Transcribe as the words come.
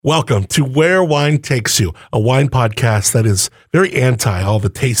Welcome to Where Wine Takes You, a wine podcast that is very anti all the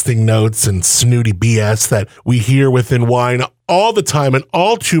tasting notes and snooty BS that we hear within wine all the time and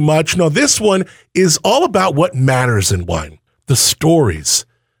all too much. No, this one is all about what matters in wine. The stories,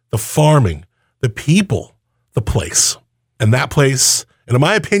 the farming, the people, the place. And that place, and in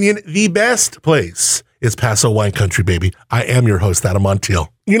my opinion, the best place is Paso Wine Country, baby. I am your host, Adam Montiel.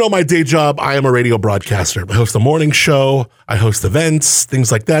 You know my day job, I am a radio broadcaster. I host a morning show, I host events,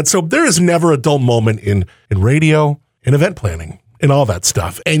 things like that. So there is never a dull moment in radio, in event planning, and all that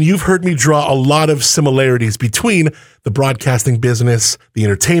stuff. And you've heard me draw a lot of similarities between the broadcasting business, the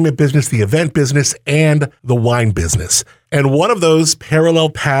entertainment business, the event business, and the wine business. And one of those parallel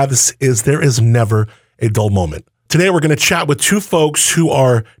paths is there is never a dull moment. Today, we're going to chat with two folks who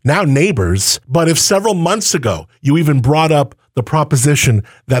are now neighbors, but if several months ago you even brought up the proposition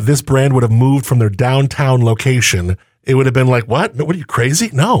that this brand would have moved from their downtown location, it would have been like, what? What are you, crazy?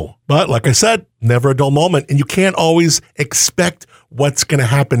 No. But like I said, never a dull moment, and you can't always expect what's going to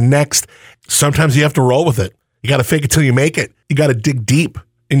happen next. Sometimes you have to roll with it. You got to fake it till you make it. You got to dig deep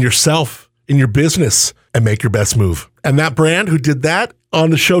in yourself, in your business, and make your best move. And that brand who did that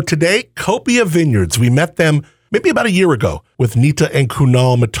on the show today, Copia Vineyards. We met them maybe about a year ago with Nita and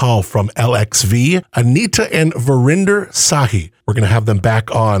Kunal Mittal from LXV, Anita and Verinder Sahi. We're going to have them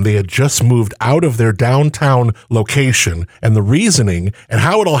back on. They had just moved out of their downtown location, and the reasoning and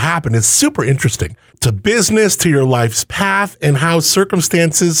how it all happened is super interesting. To business, to your life's path, and how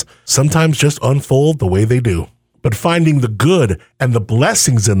circumstances sometimes just unfold the way they do. But finding the good and the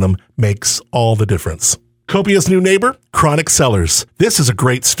blessings in them makes all the difference. Copia's new neighbor, Chronic Cellars. This is a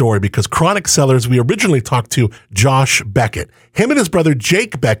great story because Chronic Cellars, we originally talked to Josh Beckett. Him and his brother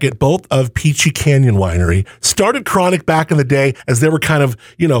Jake Beckett, both of Peachy Canyon Winery, started Chronic back in the day as they were kind of,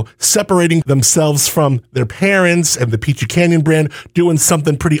 separating themselves from their parents and the Peachy Canyon brand, doing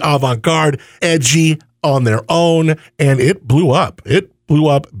something pretty avant-garde, edgy on their own, and it blew up. It blew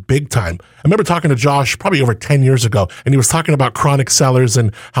up big time. I remember talking to Josh probably over 10 years ago, and he was talking about Chronic Cellars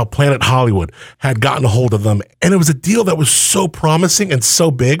and how Planet Hollywood had gotten a hold of them. And it was a deal that was so promising and so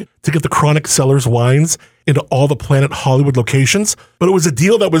big to get the Chronic Cellars wines into all the Planet Hollywood locations. But it was a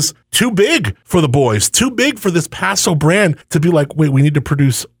deal that was too big for the boys, too big for this Paso brand to be like, wait, we need to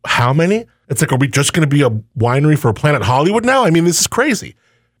produce how many? It's like, are we just going to be a winery for Planet Hollywood now? I mean, this is crazy.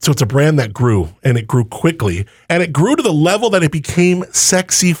 So it's a brand that grew, and it grew quickly, and it grew to the level that it became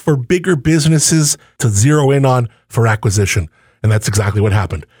sexy for bigger businesses to zero in on for acquisition. And that's exactly what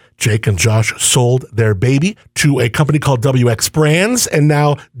happened. Jake and Josh sold their baby to a company called WX Brands, and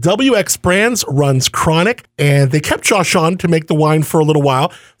now WX Brands runs Chronic, and they kept Josh on to make the wine for a little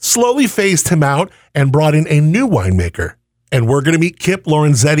while, slowly phased him out, and brought in a new winemaker. And we're going to meet Kip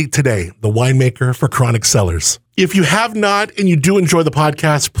Lorenzetti today, the winemaker for Chronic Cellars. If you have not and you do enjoy the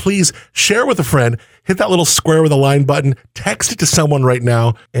podcast, please share with a friend, hit that little square with a line button, text it to someone right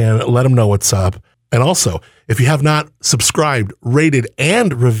now, and let them know what's up. And also, if you have not subscribed, rated,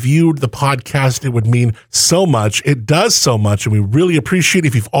 and reviewed the podcast, it would mean so much. It does so much, and we really appreciate it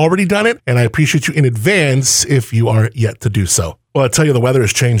if you've already done it, and I appreciate you in advance if you are yet to do so. Well, I tell you, the weather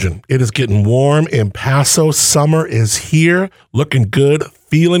is changing. It is getting warm in Paso. Summer is here, looking good,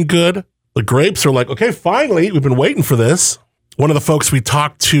 feeling good. The grapes are like, okay, finally, we've been waiting for this. One of the folks we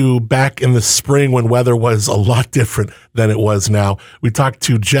talked to back in the spring when weather was a lot different than it was now, we talked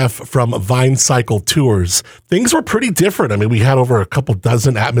to Jeff from Vine Cycle Tours. Things were pretty different. I mean, we had over a couple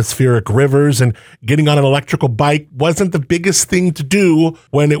dozen atmospheric rivers, and getting on an electrical bike wasn't the biggest thing to do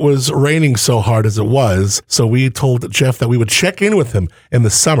when it was raining so hard as it was. So we told Jeff that we would check in with him in the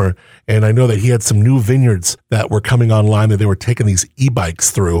summer. And I know that he had some new vineyards that were coming online that they were taking these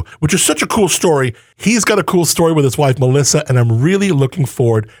e-bikes through, which is such a cool story. He's got a cool story with his wife, Melissa, and I'm really looking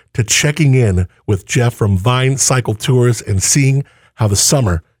forward to checking in with Jeff from Vine Cycle Tours and seeing how the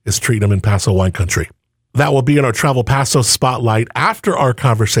summer is treating him in Paso Wine Country. That will be in our Travel Paso spotlight after our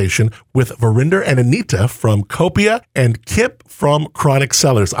conversation with Verinder and Anita from Copia and Kip from Chronic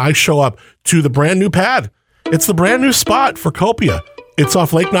Cellars. I show up to the brand new pad. It's the brand new spot for Copia. It's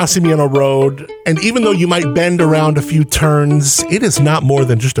off Lake Nacimiento Road, and even though you might bend around a few turns, it is not more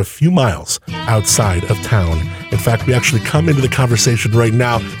than just a few miles outside of town. In fact, we actually come into the conversation right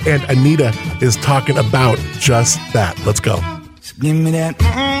now, and Anita is talking about just that. Let's go. So give me that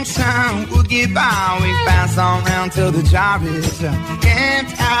moonshine, we'll get by. We pass on round till the job is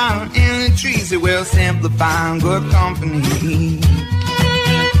camped out in the trees. It will simplify good company.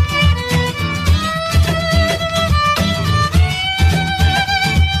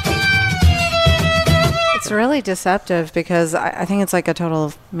 It's really really deceptive because I think it's like a total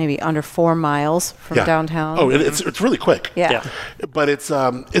of maybe under 4 miles from downtown. Oh, it's really quick. Yeah. But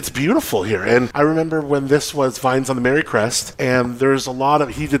it's beautiful here. And I remember when this was Vines on the Mary Crest, and there's a lot of,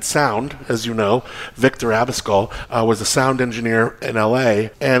 he did sound, as you know. Victor Abascal was a sound engineer in LA,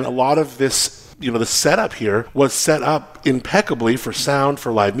 and a lot of this, the setup here was set up impeccably for sound,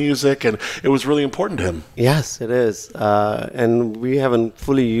 for live music, and it was really important to him. Yes, it is. And we haven't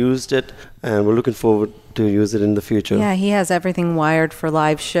fully used it, and we're looking forward to use it in the future. Yeah, he has everything wired for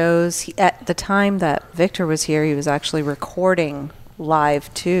live shows. At the time that Victor was here, he was actually recording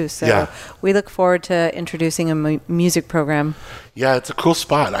live too. So we look forward to introducing a music program. Yeah, it's a cool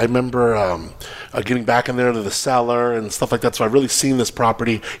spot. I remember getting back in there to the cellar and stuff like that. So I've really seen this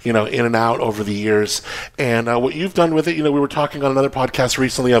property, in and out over the years. And what you've done with it, we were talking on another podcast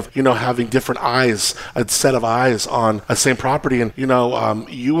recently of, having different eyes, a set of eyes on a same property. And,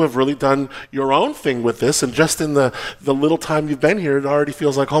 you have really done your own thing with this. And just in the little time you've been here, it already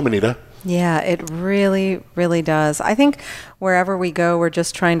feels like home, Anita. Yeah, it really, really does. I think wherever we go, we're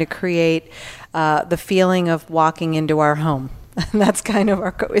just trying to create the feeling of walking into our home. And that's kind of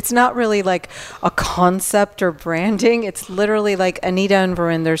it's not really like a concept or branding. It's literally like Anita and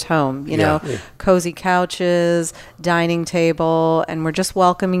Varinder's home, cozy couches, dining table, and we're just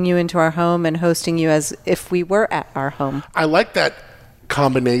welcoming you into our home and hosting you as if we were at our home. I like that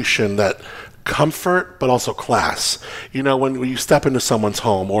combination, that comfort but also class. When you step into someone's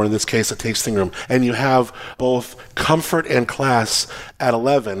home, or in this case a tasting room, and you have both comfort and class at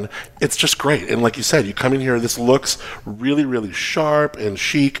 11, it's just great. And like you said, you come in here, this looks really, really sharp and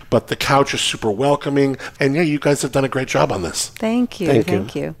chic, but the couch is super welcoming. And you guys have done a great job on this. Thank you.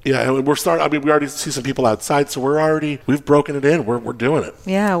 Yeah, and we already see some people outside, so we've broken it in. We're doing it.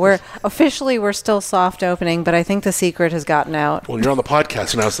 Yeah, we're still soft opening, but I think the secret has gotten out. Well, you're on the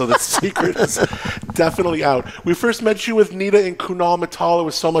podcast now, so the secret is definitely out. We first met you with Nita in Kunal Mittal. It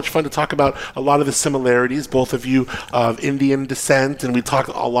was so much fun to talk about a lot of the similarities, both of you of Indian descent, and we talked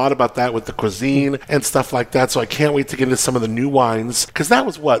a lot about that with the cuisine and stuff like that. So I can't wait to get into some of the new wines, because that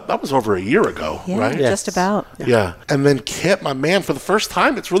was over a year ago, right? Yeah, just about. Yeah. And then Kip, my man, for the first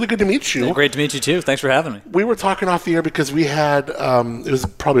time, it's really good to meet you. Yeah, great to meet you too. Thanks for having me. We were talking off the air because we had, it was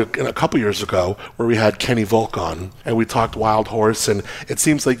probably a couple years ago, where we had Kenny Volk on, and we talked Wild Horse, and it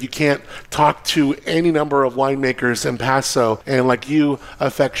seems like you can't talk to any number of winemakers in Paso, and like you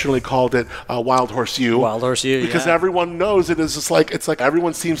affectionately called it, Wild Horse U. Wild Horse U, because everyone knows it is just like, it's like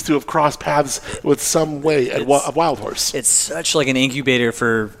everyone seems to have crossed paths with some way of Wild Horse. It's such like an incubator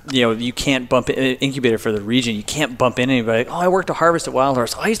for, you can't bump incubator for the region. You can't bump in anybody. Oh, I worked a harvest at Wild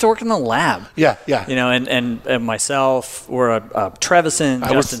Horse. Oh, I used to work in the lab. Yeah. And myself, or Trevison,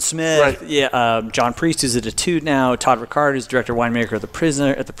 Justin Smith, right. John Priest, who's at Etude now, Todd Ricard, who's director of winemaker at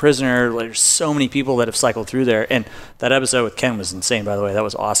the Prisoner. Like, there's so many people that have cycled through there. And that episode with Ken was insane, by the way. That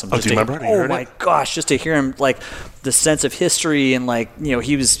was awesome. Oh, do you remember? Oh my gosh, just to hear him, like, the sense of history, and like,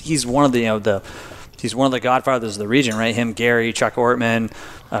 he's one of the he's one of the godfathers of the region, right? Him, Gary, Chuck Ortman,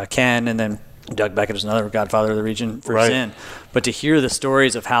 Ken, and then Doug Beckett is another godfather of the region for Zinn. But to hear the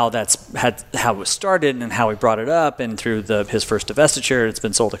stories of how how it was started and how he brought it up, and through his first divestiture, it's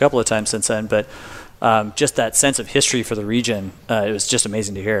been sold a couple of times since then, but just that sense of history for the region, it was just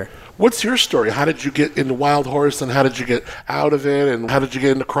amazing to hear. What's your story? How did you get into Wild Horse, and how did you get out of it, and how did you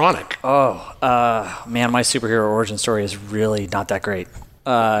get into Chronic? Oh, man, my superhero origin story is really not that great.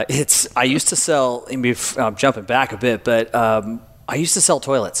 I used to sell, I'm jumping back a bit, but I used to sell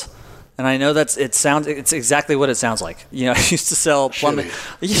toilets. And I know it's exactly what it sounds like. I used to sell plumbing.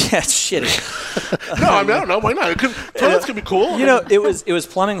 Shitty. Yeah, it's shitty. No, I don't know. Why not? Toilets can be cool. It was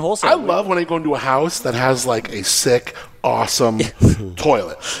plumbing wholesale. I love when I go into a house that has like a sick, awesome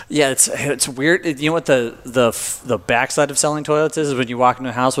toilet. Yeah, it's weird. You know what the backside of selling toilets is when you walk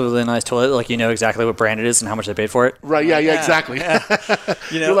into a house with a really nice toilet, like, you know exactly what brand it is and how much they paid for it. Right? Yeah, exactly. Yeah.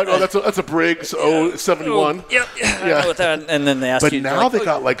 You're like, oh, that's a Briggs 71. Yep. Yeah. With that, and then they ask but you. But now they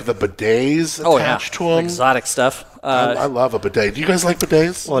got like the bidets attached to them. Exotic stuff. I love a bidet. Do you guys like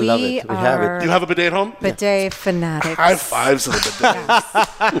bidets? Oh, I love it. We have it. You have a bidet at home? Bidet fanatics. High fives to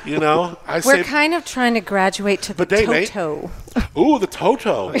the bidet. We're kind of trying to graduate to the bidet, Toto. Ooh, the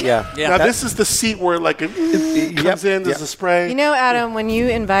Toto. Yeah. Now, this is the seat where it comes in, there's a spray. Adam, when you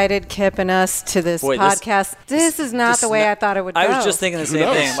invited Kip and us to this podcast, this is not the way I thought it would go. I was just thinking the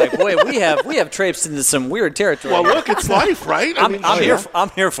same thing. Like, boy, we have traipsed into some weird territory. Well, look, it's life, right? I'm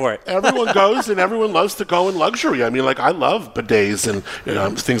here for it. Everyone goes, and everyone loves to go in luxury. I mean, like, I love bidets and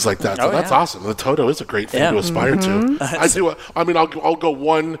things like that. So that's awesome. The Toto is a great thing to aspire to. I'll go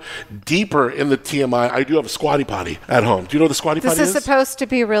one deeper in the TMI. I do have a squatty potty at home. Do you know what a squatty This potty is supposed to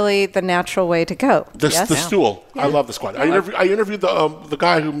be really the natural way to go. The Yes? stool. I love the squatty. I interviewed the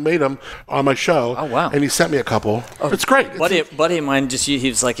guy who made them on my show. Oh, wow. And he sent me a couple. It's great. Buddy of mine he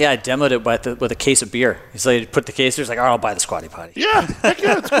was like, yeah, I demoed it with a case of beer. He's like, put the case. He's like, all right, I'll buy the squatty potty. Yeah, heck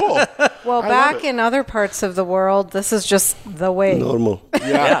yeah, it's cool. Well, I love back it. in other parts of the world, this is just the way. Normal.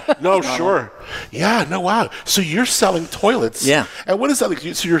 Yeah. No, sure. Yeah. No. Wow. So you're selling toilets. Yeah. And what is that like?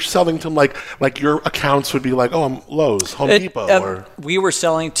 So you're selling to like your accounts would be like, oh, I'm Lowe's, Home Depot, or we were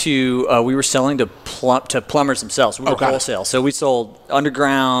selling to plumbers themselves. We were wholesale, so we sold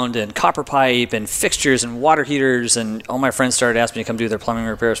underground and copper pipe and fixtures and water heaters, and all my friends started asking me to come do their plumbing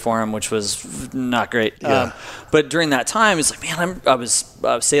repairs for them, which was not great. Yeah. But during that time, it's like, man, I was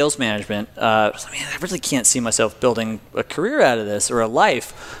sales management. I was like, man, I really can't see myself building a career out of this or a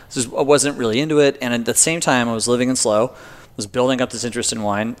life. I wasn't really into it, and at the same time, I was living in Slow. Was building up this interest in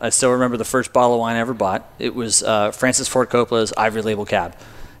wine. I still remember the first bottle of wine I ever bought. It was Francis Ford Coppola's Ivory Label Cab.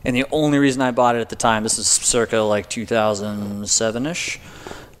 And the only reason I bought it at the time, this is circa like 2007-ish,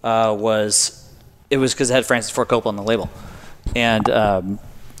 was because it had Francis Ford Coppola on the label. And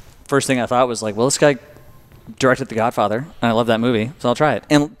first thing I thought was like, well, this guy directed The Godfather, and I love that movie, so I'll try it.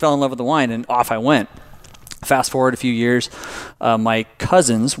 And fell in love with the wine, and off I went. Fast forward a few years, my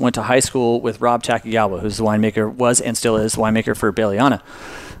cousins went to high school with Rob Takayawa, who's the winemaker, was and still is the winemaker for Bailiana,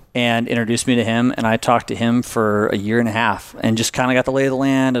 and introduced me to him. And I talked to him for a year and a half and just kind of got the lay of the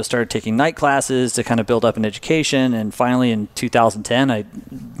land. I started taking night classes to kind of build up an education. And finally in 2010, I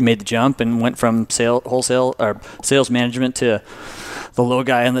made the jump and went from wholesale or sales management to the little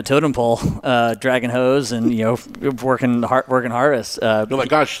guy on the totem pole, dragging hose and working harvest. you're like,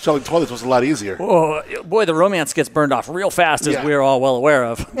 gosh, selling toilets was a lot easier. Oh boy, the romance gets burned off real fast, as we're all well aware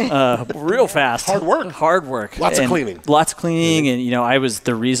of. Real fast. Hard work. Lots of cleaning. And I was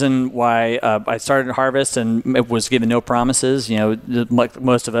the reason why I started Harvest and it was given no promises. Like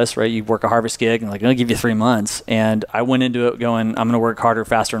most of us, right? You work a harvest gig and like, I'll give you 3 months, and I went into it going, I'm going to work harder,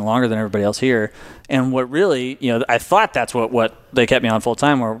 faster, and longer than everybody else here. And what really, I thought that's what they kept me on full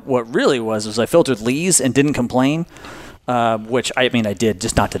time, or what really was I filtered leads and didn't complain, which I did,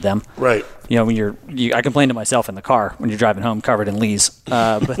 just not to them. Right. When I complain to myself in the car when you're driving home covered in leaves.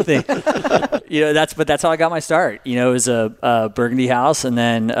 But that's how I got my start. It was a Burgundy house, and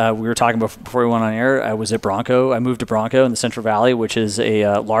then we were talking before we went on air. I was at Bronco. I moved to Bronco in the Central Valley, which is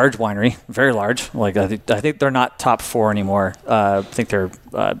a large winery, very large. Like I think they're not top 4 anymore. I think they're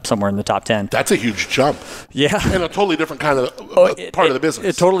somewhere in the top 10. That's a huge jump. Yeah, and a totally different kind of part of the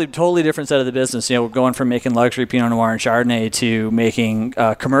business. A totally different side of the business. We're going from making luxury Pinot Noir and Chardonnay to making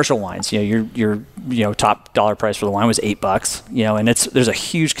commercial wines. Your top dollar price for the wine was $8. And there's a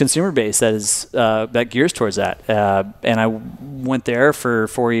huge consumer base that gears towards that. And I went there for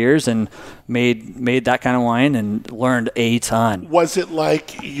 4 years and made that kind of wine and learned a ton. Was it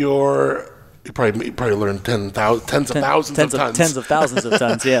like you probably learned tens of thousands of tons. Tens of thousands of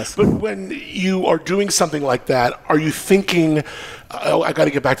tons, yes. But when you are doing something like that, are you thinking, oh, I got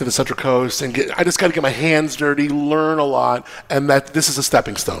to get back to the Central Coast and I just got to get my hands dirty, learn a lot, and that this is a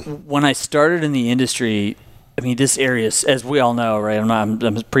stepping stone? When I started in the industry, this area is, as we all know, right?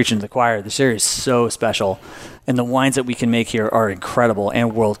 I'm preaching to the choir. This area is so special, and the wines that we can make here are incredible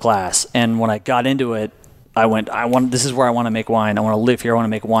and world class. And when I got into it, this is where I want to make wine. I want to live here. I want to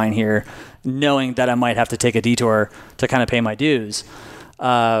make wine here, knowing that I might have to take a detour to kind of pay my dues.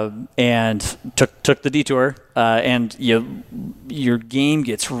 And took the detour, and your game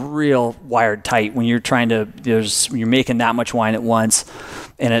gets real wired tight when you're you're making that much wine at once,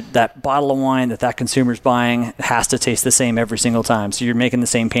 and that bottle of wine that consumer's buying has to taste the same every single time. So you're making the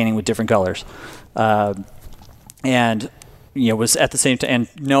same painting with different colors, and was at the same time, and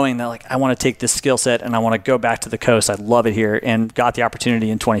knowing that I want to take this skill set and I want to go back to the coast. I love it here, and got the opportunity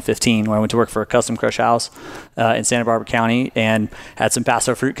in 2015 when I went to work for a custom crush house in Santa Barbara County, and had some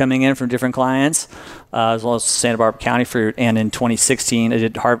Paso fruit coming in from different clients, as well as Santa Barbara County fruit. And in 2016, I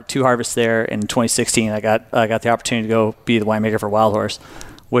did 2 harvests there. And in 2016, I got the opportunity to go be the winemaker for Wild Horse,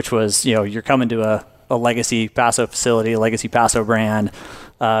 which was you're coming to a legacy Paso facility, a legacy Paso brand.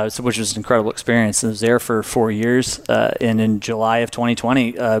 Which was an incredible experience. I was there for 4 years, and in July of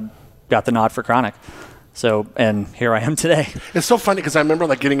 2020, got the nod for Chronic. So, and here I am today. It's so funny because I remember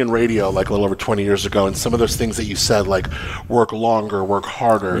getting in radio a little over 20 years ago, and some of those things that you said, work longer, work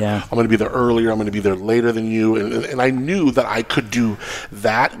harder. Yeah. I'm going to be there earlier. I'm going to be there later than you. And I knew that I could do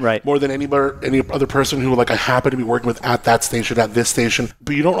that more than any other person who I happen to be working with at that station, at this station.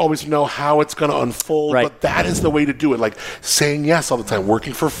 But you don't always know how it's going to unfold. Right. But that is the way to do it. Saying yes all the time,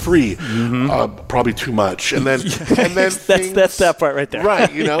 working for free, probably too much. And then, that's that part right there. Right.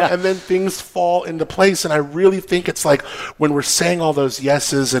 And then things fall into place. this, and I really think it's like when we're saying all those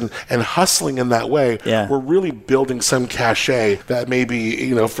yeses and hustling in that way, we're really building some cachet that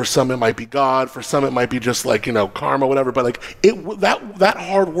maybe, for some it might be God, for some it might be just like, karma, whatever, but like that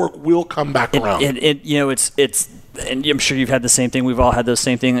hard work will come back around. It's and I'm sure you've had the same thing. We've all had those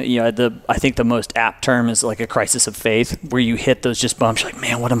same thing. I think the most apt term is like a crisis of faith, where you hit those just bumps. You're like,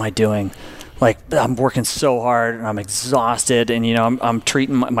 man, what am I doing? Like, I'm working so hard and I'm exhausted, and I'm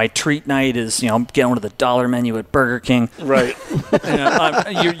treating my treat night is I'm getting to the dollar menu at Burger King. Right.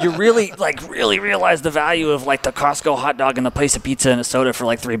 You really realize the value of like the Costco hot dog and the place of pizza and a soda for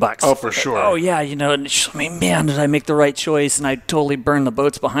like $3. Oh, for sure. Oh yeah, and man, did I make the right choice? And I totally burned the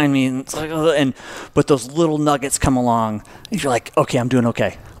boats behind me. And it's like, but those little nuggets come along, and you're like, okay, I'm doing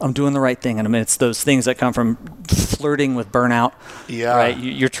okay. I'm doing the right thing. And I mean, it's those things that come from flirting with burnout. Yeah. Right.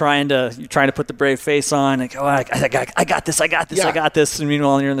 You're trying to put the brave face on. Like, I got this. And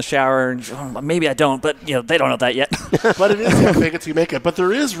meanwhile, you're in the shower, and maybe I don't, but they don't know that yet. But it is fake it till you make it. But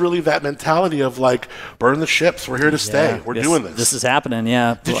there is really that mentality of like, burn the ships. We're here to stay. We're doing this. This is happening.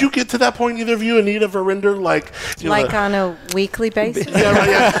 Yeah. Did you get to that point, either of you, Anita, Verinder, on a weekly basis? We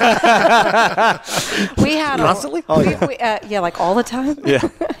had constantly. Like all the time. Yeah.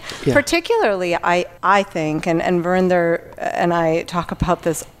 Yeah. Particularly, I think, and Verinder and I talk about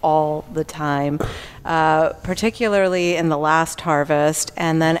this all the time, particularly in the last harvest,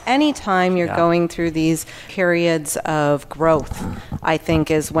 and then any time you're going through these periods of growth, I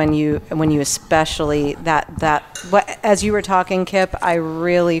think is when you especially as you were talking, Kip, I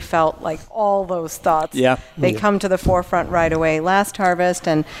really felt like all those thoughts. Yeah. They come to the forefront right away. Last harvest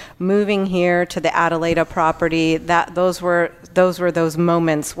and moving here to the Adelaida property, those were those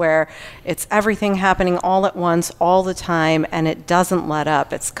moments where it's everything happening all at once, all the time, and it doesn't let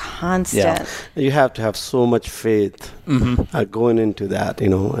up. It's constant. Yeah. You have to have so much faith going into that,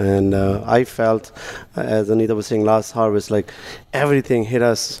 and I felt, as Anita was saying, last harvest, like everything hit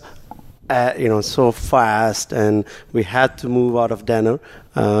us so fast, and we had to move out of Denver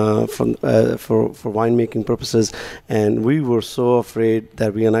for winemaking purposes, and we were so afraid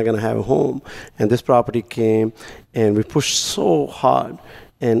that we are not going to have a home. And this property came, and we pushed so hard,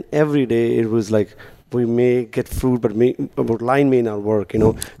 and every day it was like, we may get fruit, but line may not work,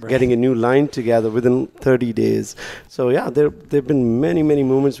 getting a new line together within 30 days. So yeah, there have been many, many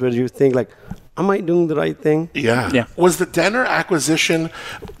moments where you think like, am I doing the right thing? Yeah. Was the Denner acquisition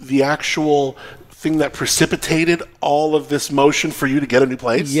the actual thing that precipitated all of this motion for you to get a new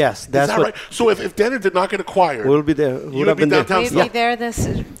place? Yes, that's that right. So if Denner did not get acquired, we'll be there. You would be downtown. We'd be there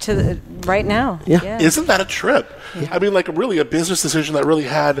right now. Yeah. Isn't that a trip? Yeah. I mean, like really a business decision that really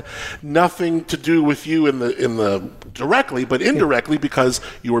had nothing to do with you in the directly, but indirectly because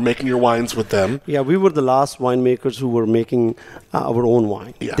you were making your wines with them. Yeah, we were the last winemakers who were making our own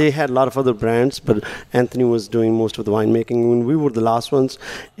wine. Yeah. They had a lot of other brands, but Anthony was doing most of the winemaking. We were the last ones,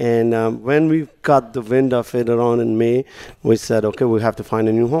 and when we got the wind of it around in May, we said, okay, we have to find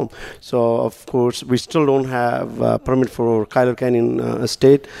a new home. So, of course, we still don't have a permit for Cylor Canyon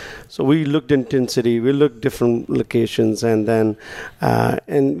estate. So we looked in Tin City, we looked different locations, and then,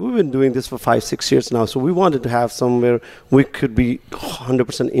 and we've been doing this for 5-6 years now. So we wanted to have somewhere we could be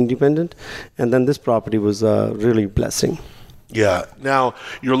 100% independent, and then this property was really a blessing. Yeah. Now,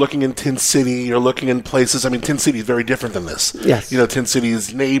 you're looking in Tin City, you're looking in places. I mean, Tin City is very different than this. Yes. Tin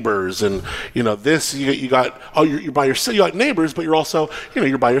City's neighbors, and, this, you got, you're by yourself, you got neighbors, but you're also,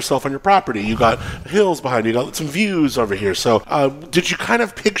 you're by yourself on your property. You got hills behind you, you got some views over here. So, did you kind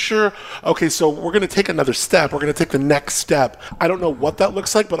of picture, okay, so we're going to take another step, we're going to take the next step. I don't know what that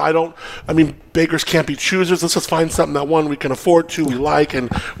looks like, but beggars can't be choosers. Let's just find something that, one, we can afford to, we like,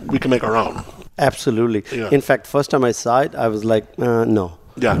 and we can make our own. Absolutely. Yeah. In fact, first time I saw it, I was like, no.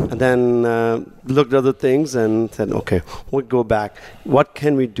 Yeah. And then looked at other things and said, okay, we'll go back. What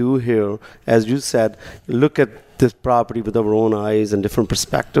can we do here? As you said, look at this property with our own eyes and different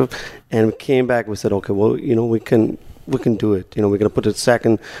perspective. And we came back, we said, okay, well, we can do it. We're going to put a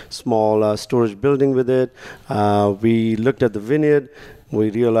second small storage building with it. We looked at the vineyard. We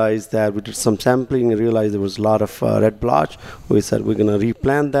realized that we did some sampling and realized there was a lot of red blotch. We said we're going to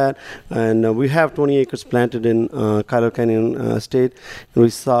replant that. And we have 20 acres planted in Cylor Canyon Estate. And we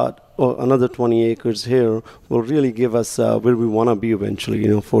thought, another 20 acres here will really give us where we want to be eventually,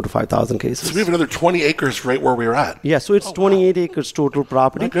 4,000 to 5,000 cases. So we have another 20 acres right where we're at. Yeah, so it's 28 acres total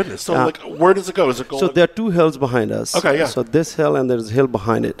property. My goodness. So where does it go? Is it going? So there are two hills behind us. Okay, yeah. So this hill and there's a hill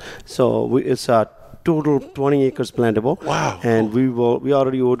behind it. So it's total 20 acres plantable. Wow. And we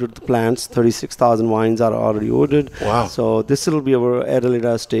already ordered the plants. 36,000 wines are already ordered. Wow. So this will be our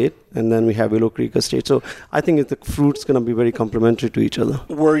Adelaida estate, and then we have Willow Creek estate. So I think the fruit's going to be very complementary to each other.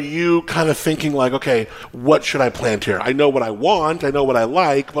 Were you kind of thinking like, okay, what should I plant here? I know what I want, I know what I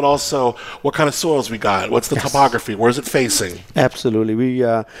like, but also what kind of soils we got? What's the topography? Where's it facing? Absolutely. We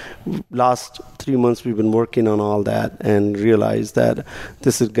last 3 months we've been working on all that and realized that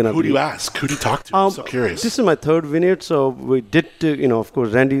this is going to be... Who do you ask? Who do you talk to? I'm so curious. This is my third vineyard, so we did, of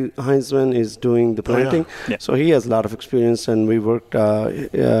course, Randy Heinzman is doing the planting. Yeah. So he has a lot of experience, and we worked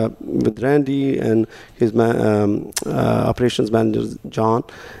with Randy and his operations manager, John,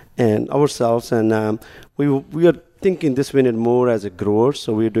 and ourselves. And we are thinking this vineyard more as a grower,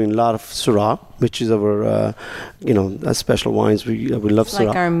 so we're doing a lot of Syrah, which is our, special wines. We love Syrah.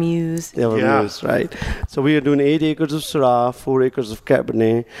 Like our muse. Our muse, right? So we are doing 8 acres of Syrah, 4 acres of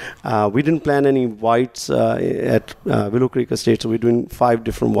Cabernet. We didn't plant any whites at Willow Creek Estate, so we're doing 5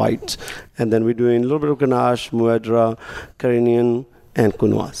 different whites. And then we're doing a little bit of Grenache, Mourvedre, Carignan, and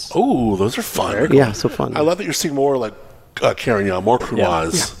Counoise. Oh, those are fun. Yeah, so fun. I love that you're seeing more like Carignan, more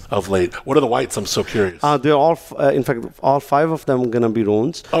Counoise of late. What are the whites? I'm so curious. They're all, in fact, all 5 of them are going to be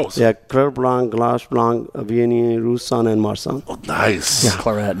Rhônes. Oh, so yeah, Clair Blanc, Grenache Blanc, Viognier, Roussanne, and Marsanne. Oh, nice. Yeah.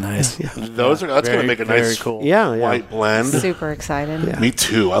 Claret, nice. That's going to make a nice cool. white blend. Super excited. Yeah. Me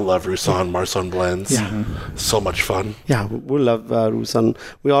too. I love Roussanne, Marsanne blends. Yeah. So much fun. Yeah, we love Roussanne.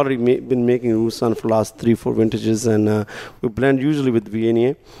 We already been making Roussanne for the last 3-4 vintages, and we blend usually with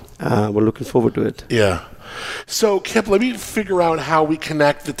Viognier. We're looking forward to it. Yeah. So, Kip, let me figure out how we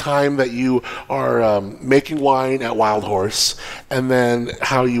connect the time that you are making wine at Wild Horse and then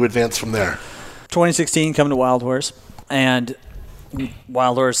how you advance from there. 2016, coming to Wild Horse. And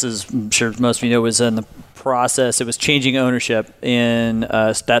Wild Horse, as I'm sure most of you know, was in the process. It was changing ownership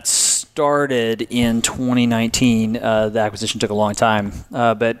that started in 2019. The acquisition took a long time,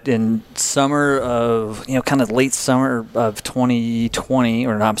 but in summer of kind of late summer of 2020,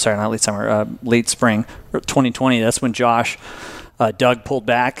 or no, I'm sorry, not late summer, late spring 2020. That's when Doug pulled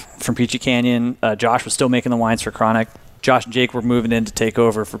back from Peachy Canyon. Josh was still making the wines for Chronic. Josh and Jake were moving in to take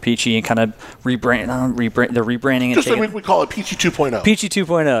over for Peachy and kind of they're rebranding and just like we call it Peachy 2.0. Peachy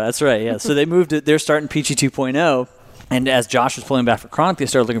 2.0, that's right, yeah. So they moved it, they're starting Peachy 2.0. And as Josh was pulling back for Chronic, they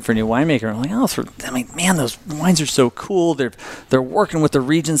started looking for a new winemaker. And I'm like, man, those wines are so cool. They're working with the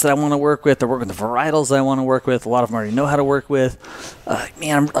regions that I want to work with. They're working with the varietals that I want to work with. A lot of them already know how to work with. I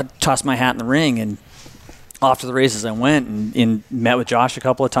tossed my hat in the ring, and off to the races I went and met with Josh a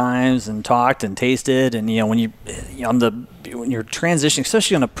couple of times and talked and tasted. And when you're transitioning,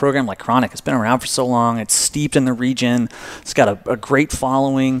 especially on a program like Chronic, it's been around for so long. It's steeped in the region. It's got a great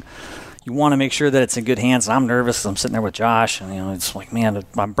following. You want to make sure that it's in good hands. And I'm nervous because I'm sitting there with Josh, and it's like, man,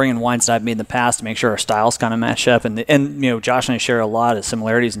 I'm bringing wines that I've made in the past to make sure our styles kind of match up. And Josh and I share a lot of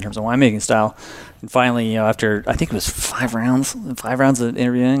similarities in terms of winemaking style. And finally, after I think it was 5 rounds of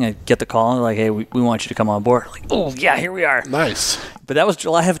interviewing, I get the call and they're like, hey, we want you to come on board. I'm like, oh yeah, here we are. Nice. But that was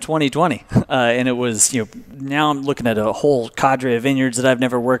July of 2020, and it was now I'm looking at a whole cadre of vineyards that I've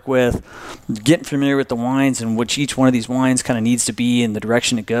never worked with, getting familiar with the wines and which each one of these wines kind of needs to be in the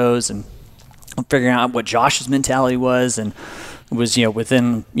direction it goes, and I'm figuring out what Josh's mentality was. And it was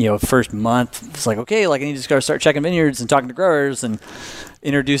within first month, it's like, okay, I need to start checking vineyards and talking to growers and I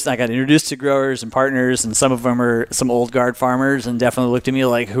got introduced to growers and partners, and some of them are some old guard farmers and definitely looked at me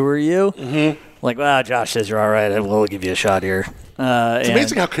like, who are you? Mm-hmm. Like, well, Josh says you're all right. We'll give you a shot here. It's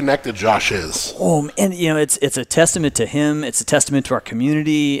amazing how connected Josh is. And it's a testament to him. It's a testament to our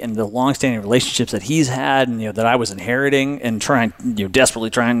community and the longstanding relationships that he's had, and that I was inheriting and desperately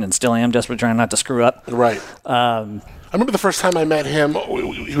trying, and still am desperately trying not to screw up. Right. I remember the first time I met him.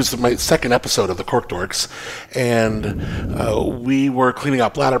 He was my second episode of the Cork Dorks, and we were cleaning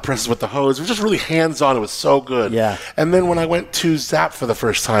out bladder presses with the hose. It was just really hands-on. It was so good. Yeah. And then when I went to Zap for the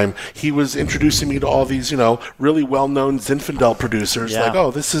first time, he was introducing me to all these, really well-known Zinfandel producers. Yeah. Like,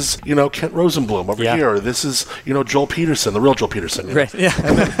 oh, this is, Kent Rosenblum over here. Or this is, Joel Peterson, the real Joel Peterson. Right. Yeah.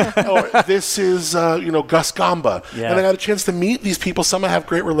 And then, this is, Gus Gamba. Yeah. And I got a chance to meet these people. Some I have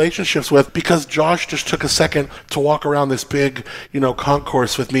great relationships with because Josh just took a second to walk around this big,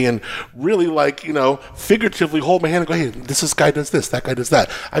 concourse with me and really figuratively hold my hand and go, hey, this guy does this, that guy does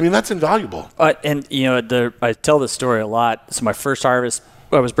that. I mean, that's invaluable. And I tell this story a lot. So my first harvest,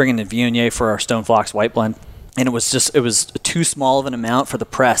 I was bringing in Viognier for our Stone Flocks white blend. And it was too small of an amount for the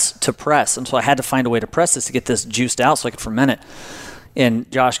press to press. And so I had to find a way to press this to get this juiced out so I could ferment it. And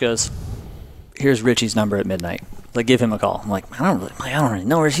Josh goes, here's Richie's number at midnight. Like, give him a call. I'm like, I don't really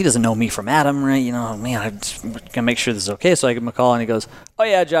know her. He doesn't know me from Adam, right? Man, I'm going to make sure this is okay. So I give him a call, and he goes, oh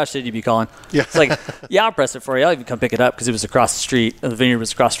yeah, Josh said you'd be calling. Yeah. It's like, yeah, I'll press it for you. I'll even come pick it up because it was across the street. The vineyard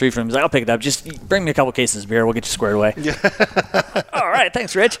was across the street from him. He's like, I'll pick it up. Just bring me a couple cases of beer. We'll get you squared away. Yeah. All right.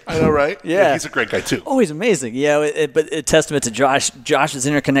 Thanks, Rich. I know, right? Yeah. He's a great guy too. Oh, he's amazing. Yeah, but a testament to Josh's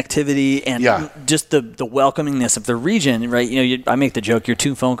interconnectivity and just the welcomingness of the region, right? You know, I make the joke, you're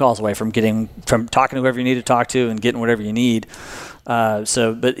 2 phone calls away from talking to whoever you need to talk to and getting whatever you need.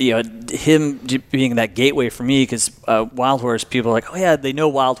 But you know, him being that gateway for me, because Wild Horse, people are like, oh yeah, they know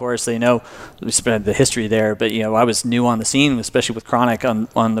Wild Horse, they know the history there. But you know, I was new on the scene, especially with Chronic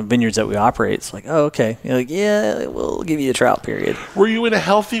on the vineyards that we operate. It's like, oh okay, you're like, yeah, we'll give you a trout period. Were you in a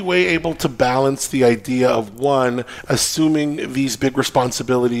healthy way able to balance the idea of one, assuming these big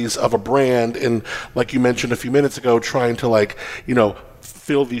responsibilities of a brand, and like you mentioned a few minutes ago, trying to like, you know,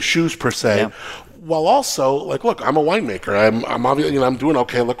 fill these shoes per se. Yeah. While also, like, look, I'm a winemaker. I'm obviously, you know, I'm doing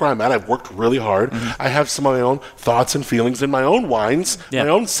okay. Look where I'm at. I've worked really hard. Mm-hmm. I have some of my own thoughts and feelings in my own wines, my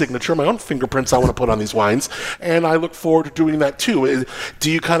own signature, my own fingerprints I want to put on these wines, and I look forward to doing that too. Do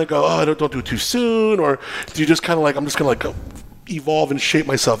you kind of go, oh, don't do it too soon, or do you just kind of like, I'm just going to like evolve and shape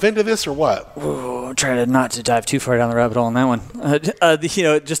myself into this, or what? Ooh, I'm trying to not to dive too far down the rabbit hole on that one. You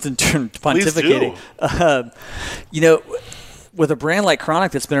know, just in terms of pontificating. You know, with a brand like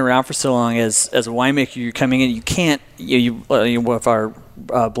Chronic that's been around for so long, as a winemaker, you're coming in, you can't, with our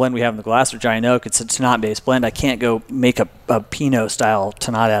blend we have in the glass, or Giant Oak, it's a Tannat-based blend. I can't go make a Pinot style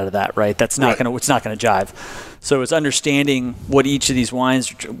Tannat out of that, right? That's not it's not gonna jive. So it's understanding what each of these wines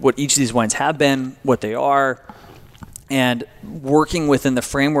have been, what they are, and working within the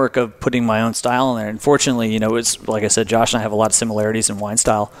framework of putting my own style in there. Unfortunately, you know, it's like I said, Josh and I have a lot of similarities in wine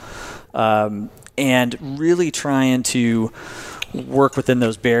style. And really trying to work within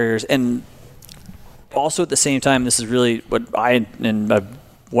those barriers. And also at the same time, this is really what I've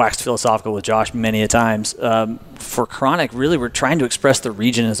waxed philosophical with Josh many a times. For Chronic, really, we're trying to express the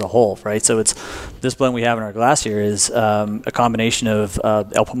region as a whole, right? So it's this blend we have in our glass here is a combination of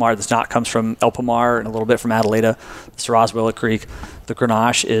El Pomar. The Tannat comes from El Pomar and a little bit from Adelaida. The Syrah, Willow Creek. The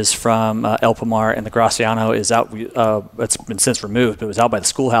Grenache is from El Pomar, and the Graciano is out. It's been since removed, but it was out by the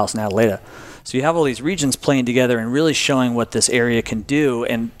schoolhouse in Adelaida. So you have all these regions playing together and really showing what this area can do.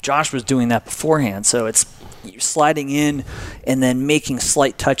 And Josh was doing that beforehand. So it's sliding in and then making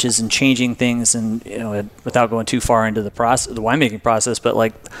slight touches and changing things, and you know, without going too far into the process, the winemaking process, but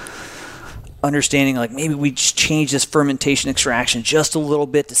like understanding like maybe we just change this fermentation extraction just a little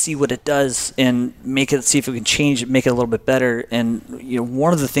bit to see what it does and see if we can change it, make it a little bit better. And you know,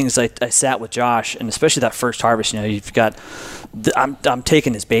 one of the things I sat with Josh, and especially that first harvest, you know, you've got I'm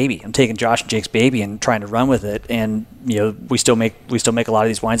taking his baby. I'm taking Josh and Jake's baby and trying to run with it. And you know, we still make a lot of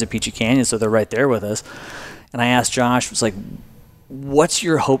these wines at Peachy Canyon, so they're right there with us. And I asked Josh, was like, what's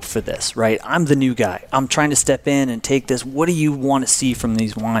your hope for this, right? I'm the new guy. I'm trying to step in and take this. What do you want to see from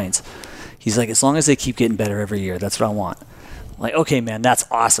these wines? He's like, as long as they keep getting better every year, that's what I want. I'm like, okay, man, that's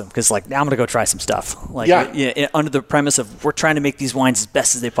awesome. Because like now I'm going to go try some stuff. Like, under the premise of we're trying to make these wines as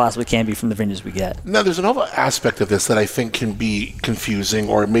best as they possibly can be from the vineyards we get. Now, there's another aspect of this that I think can be confusing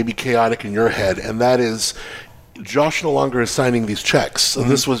or maybe chaotic in your head, and that is Josh no longer is signing these checks. So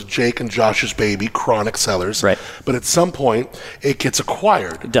this was Jake and Josh's baby, Chronic Cellars. Right. But at some point, it gets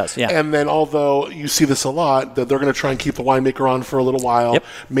acquired. It does, yeah. And then, although you see this a lot, that they're going to try and keep the winemaker on for a little while,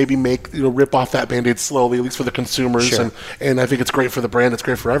 maybe rip off that Band-Aid slowly, at least for the consumers. Sure. And I think it's great for the brand. It's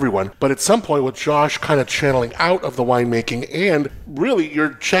great for everyone. But at some point, with Josh kind of channeling out of the winemaking and really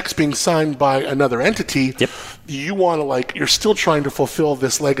your checks being signed by another entity, you want to you're still trying to fulfill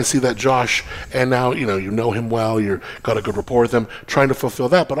this legacy that Josh, and now, you know him well, you've got a good rapport with him, trying to fulfill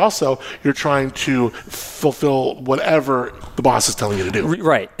that, but also you're trying to fulfill whatever the boss is telling you to do.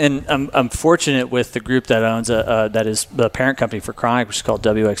 Right. And I'm fortunate with the group that owns that is the parent company for Chronic, which is called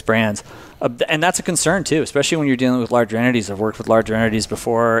WX Brands. And that's a concern too, especially when you're dealing with larger entities. I've worked with larger entities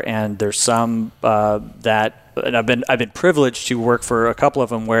before, and there's some and I've been privileged to work for a couple of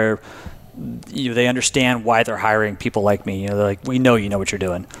them where they understand why they're hiring people like me. They're like, we know you know what you're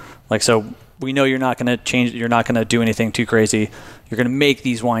doing. Like, so we know you're not going to change. You're not going to do anything too crazy. You're going to make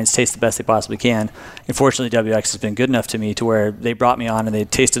these wines taste the best they possibly can. Unfortunately, WX has been good enough to me to where they brought me on and they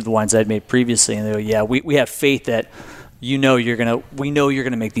tasted the wines I'd made previously, and they go, yeah, we have faith that we know you're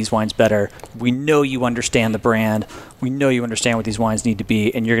gonna make these wines better. We know you understand the brand. We know you understand what these wines need to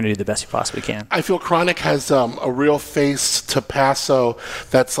be, and you're gonna do the best you possibly can. I feel Chronic has a real face to Paso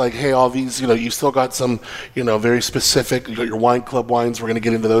that's like, hey, all these, you still got some, very specific, you got your wine club wines. We're gonna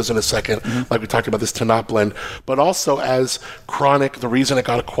get into those in a second, like we talked about this Tannat blend. But also as Chronic, the reason it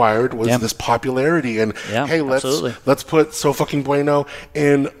got acquired was this popularity, and hey, let's put So Fucking Bueno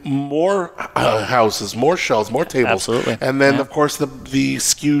in more houses, more shelves, more tables. Absolutely. Exactly. And then, of course, the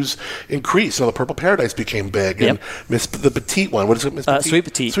SKUs increased. So the Purple Paradise became big, and the Petite one. What is it, Miss Petite? Sweet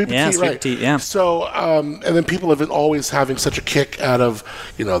Petite. Sweet Petite, Yeah, right. Sweet Petite, yeah. So, and then people have been always having such a kick out of,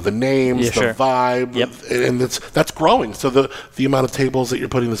 the names, the vibe, and that's growing. So the amount of tables that you're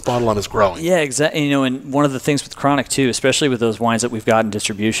putting this bottle on is growing. Yeah, exactly. And one of the things with Chronic too, especially with those wines that we've got in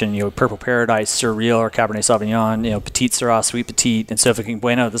distribution, Purple Paradise, Surreal, or Cabernet Sauvignon, Petite Syrah, Sweet Petite, and Sofiking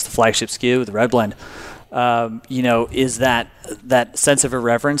Bueno. This is the flagship SKU, the red blend. Is that sense of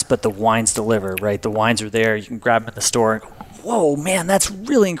irreverence, but the wines deliver, right? The wines are there. You can grab them in the store and go, whoa, man, that's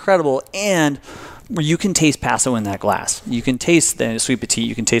really incredible. And you can taste Paso in that glass. You can taste the Sweet Petite.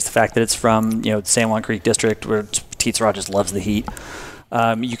 You can taste the fact that it's from, the San Juan Creek district where Petite Syrah just loves the heat.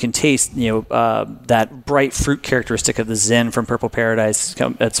 You can taste, that bright fruit characteristic of the Zin from Purple Paradise.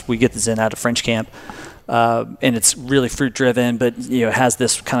 We get the Zin out of French Camp. And it's really fruit driven, but it has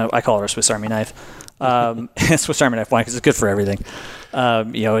this kind of, I call it a Swiss Army knife. Swiss Army knife wine because it's good for everything.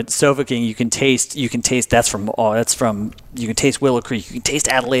 It's Sofiking. You can taste. You can taste Willow Creek. You can taste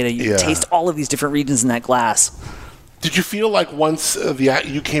Adelaide. You can taste all of these different regions in that glass. Did you feel like once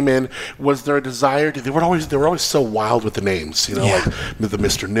you came in, was there a desire? They were always so wild with the names, like the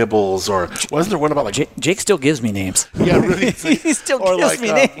Mr. Nibbles, or wasn't there one about like Jake still gives me names? Yeah, really. He still gives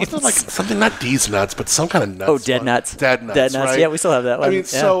me names. Wasn't there like something not D's nuts, but some kind of nuts? Oh, Dead Nuts. Dead Nuts. Right? Yeah, we still have that one.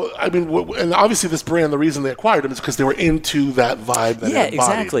 And obviously this brand, the reason they acquired them is because they were into that vibe. That it embodied.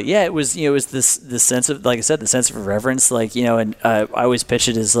 Exactly. Yeah, it was this sense of, like I said, the sense of irreverence. And I always pitch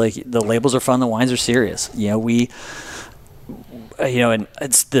it as like the labels are fun, the wines are serious. And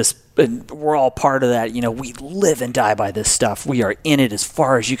it's this, and we're all part of that. We live and die by this stuff. We are in it as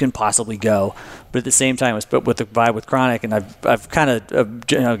far as you can possibly go. But at the same time, with the vibe with Chronic, and I've kind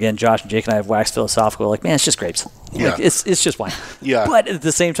of, again, Josh and Jake and I have waxed philosophical. Like, man, it's just grapes. Yeah. Like, it's just wine. Yeah. But at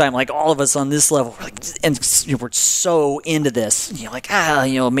the same time, like all of us on this level, we're so into this.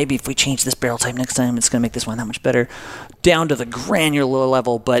 Maybe if we change this barrel type next time, it's going to make this wine that much better. Down to the granular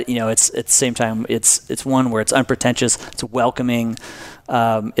level, but it's at the same time, it's one where it's unpretentious, it's welcoming.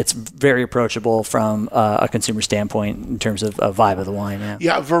 It's very approachable from a consumer standpoint in terms of a vibe of the wine.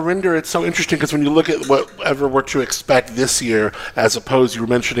 Yeah, Verinder, it's so interesting because when you look at whatever we're to expect this year, as opposed, you were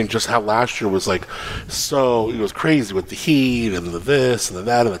mentioning just how last year was like, so it was crazy with the heat and the this and the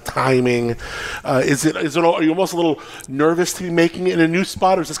that and the timing. Are you almost a little nervous to be making it in a new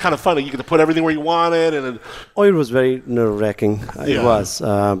spot, or is this kind of fun? You get to put everything where you want it? It was very nerve-wracking. It was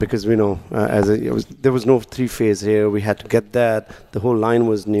because there was no three-phase here. We had to get that. The whole line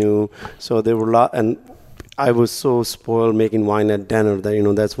was new, so there were a lot, and I was so spoiled making wine at Denner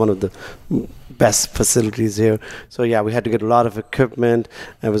that that's one of the best facilities here. So we had to get a lot of equipment.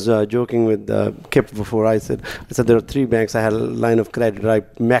 I was joking with Kip before. I said there are 3 banks. I had a line of credit. I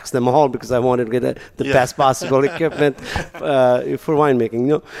maxed them all because I wanted to get the best possible equipment for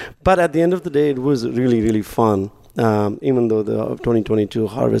winemaking. But at the end of the day, it was really, really fun. Even though the 2022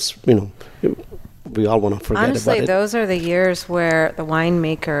 harvest, we all want to forget about it. Honestly, those are the years where the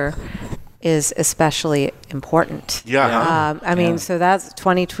winemaker is especially important. So that's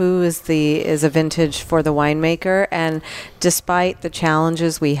 22 is a vintage for the winemaker, and despite the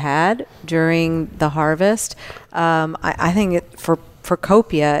challenges we had during the harvest, I think for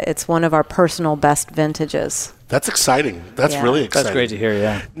Copia, it's one of our personal best vintages. That's exciting. That's really exciting. That's great to hear,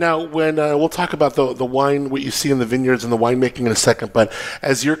 yeah. Now, when we'll talk about the wine, what you see in the vineyards and the winemaking in a second, but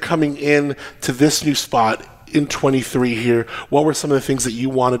as you're coming in to this new spot in 23 here, what were some of the things that you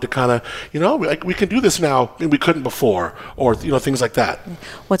wanted to kind of, like we can do this now and we couldn't before, or, things like that?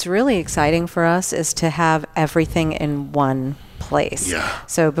 What's really exciting for us is to have everything in one place. Yeah.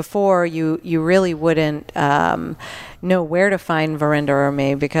 So before, you really wouldn't know where to find Verinder or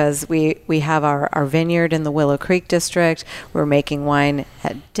me, because we have our vineyard in the Willow Creek district. We're making wine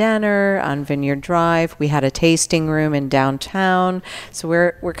at Denner on Vineyard Drive. We had a tasting room in downtown. So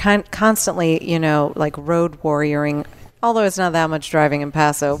we're constantly, like road warrioring. Although it's not that much driving in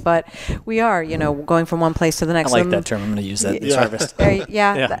Paso, but we are, going from one place to the next. I like that term. I'm going to use that this harvest.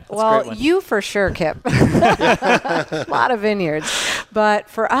 Well, you for sure, Kip. A lot of vineyards.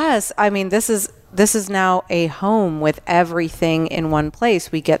 But for us, this is now a home with everything in one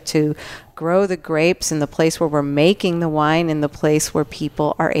place. We get to grow the grapes in the place where we're making the wine, in the place where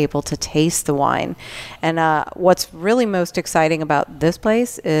people are able to taste the wine. And what's really most exciting about this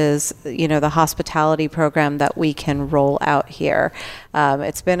place is, the hospitality program that we can roll out here.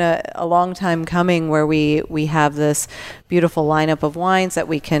 It's been a long time coming where we have this beautiful lineup of wines that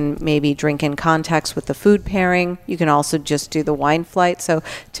we can maybe drink in context with the food pairing. You can also just do the wine flight. So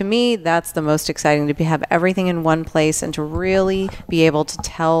to me, that's the most exciting, to have everything in one place and to really be able to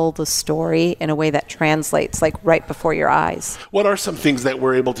tell the story story in a way that translates like right before your eyes. What are some things that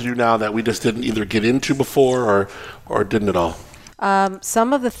we're able to do now that we just didn't either get into before or didn't at all?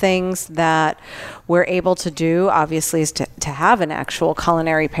 Some of the things that we're able to do, obviously, is to have an actual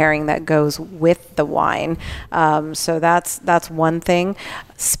culinary pairing that goes with the wine. So that's one thing.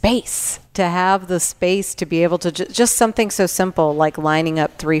 Space. To have the space to be able to just something so simple like lining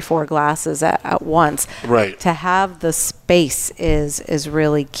up 3-4 glasses at once. Right. To have the space is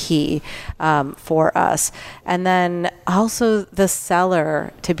really key for us. And then also the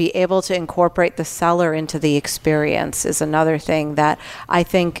cellar, to be able to incorporate the cellar into the experience is another thing that I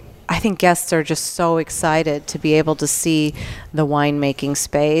think guests are just so excited to be able to see the winemaking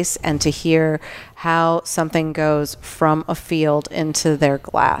space and to hear how something goes from a field into their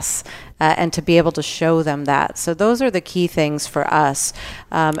glass, and to be able to show them that. So those are the key things for us.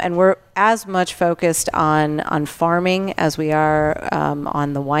 And we're as much focused on farming as we are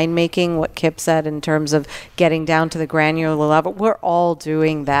on the winemaking, what Kip said in terms of getting down to the granular level. We're all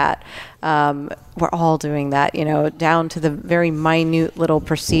doing that. Down to the very minute little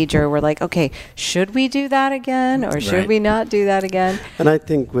procedure. We're like, okay, should we do that again or should we not do that again? And I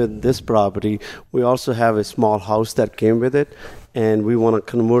think with this property, we also have a small house that came with it, and we want to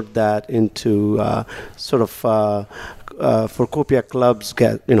convert that into for Copia clubs,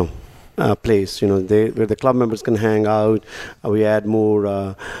 place, where the club members can hang out. We add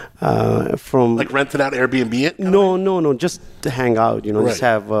more from like renting out Airbnb it? No, just to hang out. Just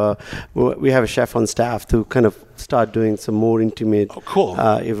have we have a chef on staff to kind of start doing some more intimate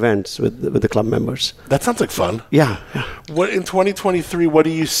events with the club members. That sounds like fun. Yeah. What in 2023? What are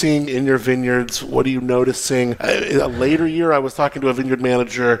you seeing in your vineyards? What are you noticing? A later year. I was talking to a vineyard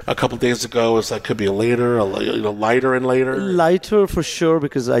manager a couple days ago. It was like could be lighter and later. Lighter for sure,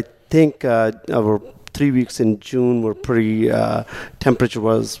 because I think our 3 weeks in June were pretty. Temperature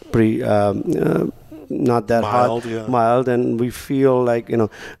was pretty. Not that mild, hot, mild, and we feel like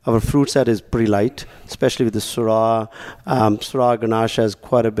our fruit set is pretty light, especially with the Syrah. Syrah Grenache has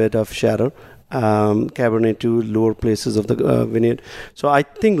quite a bit of shadow. Cabernet too, lower places of the vineyard. So I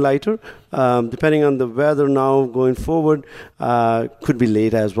think lighter, depending on the weather now going forward, could be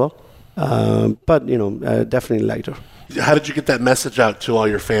late as well, but definitely lighter. How did you get that message out to all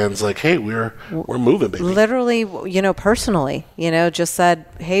your fans? Like, hey, we're moving, baby. Literally, personally, just said,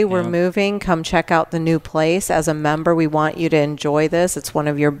 hey, we're moving. Come check out the new place. As a member, we want you to enjoy this. It's one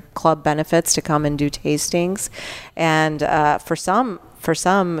of your club benefits to come and do tastings. And for some,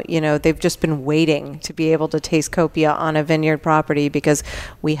 they've just been waiting to be able to taste Copia on a vineyard property because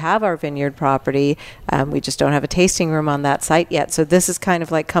we have our vineyard property. We just don't have a tasting room on that site yet. So this is kind of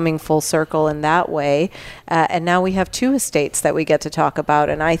like coming full circle in that way. And now we have 2 estates that we get to talk about.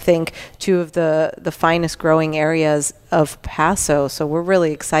 And I think 2 of the finest growing areas of Paso. So we're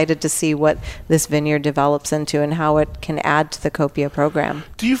really excited to see what this vineyard develops into and how it can add to the Copia program.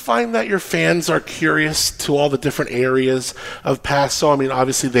 Do you find that your fans are curious to all the different areas of Paso? I mean,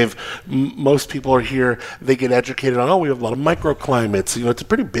 obviously most people are here, they get educated on, we have a lot of microclimates. It's a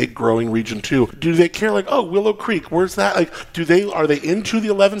pretty big growing region too. Do they care like, Willow Creek, where's that? Like, are they into the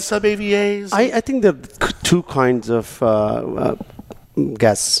 11 sub-AVAs? I think there are 2 kinds of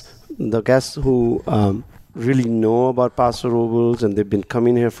guests. The guests who really know about Paso Robles and they've been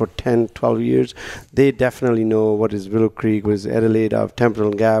coming here for 10, 12 years, they definitely know what is Willow Creek, what is Adelaide,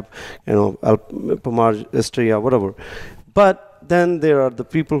 Temporal Gap, Pomar Estrella, whatever. But then there are the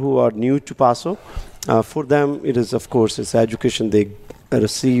people who are new to Paso. For them, it is, of course, it's education they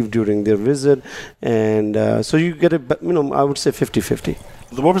receive during their visit. And so you get I would say 50-50.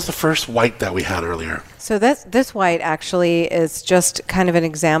 What was the first white that we had earlier? So this white actually is just kind of an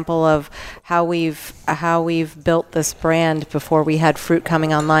example of how we've built this brand before we had fruit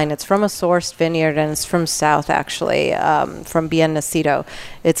coming online. It's from a sourced vineyard and it's from south actually, from Bien Nacido.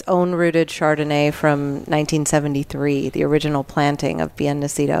 It's own rooted Chardonnay from 1973, the original planting of Bien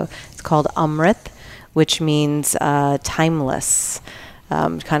Nacido. It's called Amrit, which means timeless.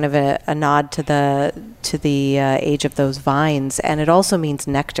 Kind of a nod to the age of those vines, and it also means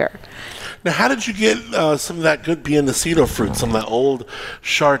nectar. Now, how did you get some of that good Bien Nacido fruit, some of that old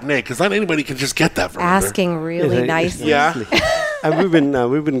Chardonnay? Because not anybody can just get that from asking really nicely. Yeah. And we've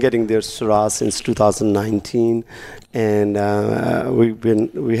been getting their Syrah since 2019, and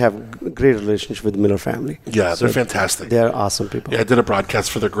we have a great relationship with the Miller family. Yeah, they're fantastic. They're awesome people. Yeah, I did a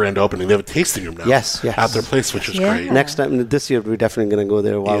broadcast for their grand opening. They have a tasting room now. Yes. At their place, which is great. Next time, this year, we're definitely going to go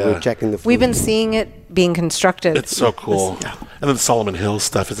there while we're checking the food. We've been seeing it being constructed. It's so cool. And then the Solomon Hills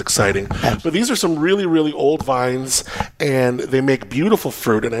stuff is exciting. But these are some really, really old vines, and they make beautiful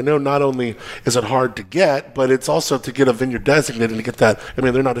fruit. And I know not only is it hard to get, but it's also to get a vineyard designated and to get that. I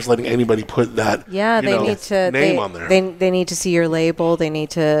mean, they're not just letting anybody put that name on there. They need to see your label. They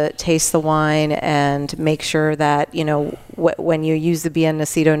need to taste the wine and make sure that, you know, when you use the Bien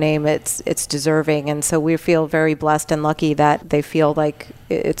Nacido name, it's deserving. And so we feel very blessed and lucky that they feel like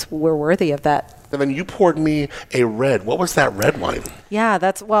we're worthy of that. And then you poured me a red. What was that red wine? Yeah,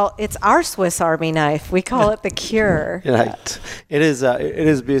 it's our Swiss Army knife. We call it the Cure. Right. It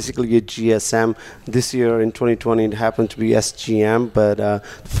is basically a GSM. This year in 2020, it happened to be SGM, but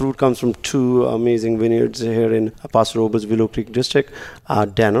fruit comes from two amazing vineyards here in Paso Robles, Willow Creek District,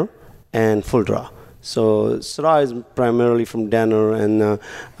 Denner and Full Draw. So Syrah is primarily from Denner and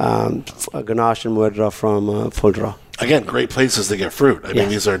Grenache and Mourvedre from Full Draw. Again, great places to get fruit. I mean,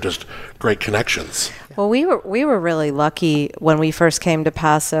 these are just great connections. Well, we were really lucky when we first came to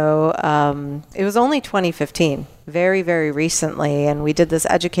Paso. It was only 2015, very, very recently, and we did this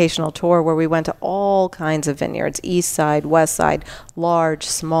educational tour where we went to all kinds of vineyards, east side, west side, large,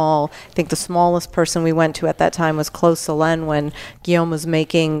 small. I think the smallest person we went to at that time was Clos Solène when Guillaume was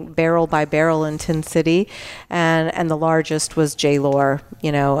making barrel by barrel in Tin City, and the largest was J-Lore,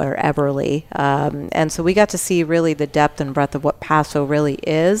 or Eberly. And so we got to see really the depth and breadth of what Paso really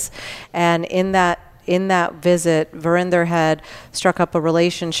is. And in that visit, Verinder had struck up a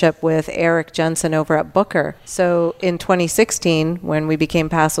relationship with Eric Jensen over at Booker. So in 2016, when we became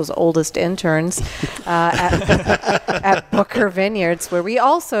Paso's oldest interns at Booker Vineyards, where we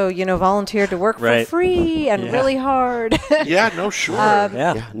also, volunteered to work for free and really hard. Yeah, no, sure.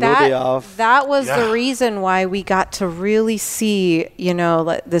 No day off. That was the reason why we got to really see,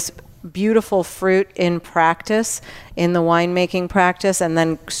 this beautiful fruit in practice, in the winemaking practice, and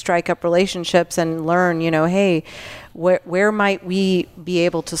then strike up relationships and learn, hey, where might we be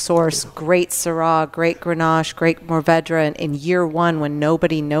able to source great Syrah, great Grenache, great Mourvedre in year one when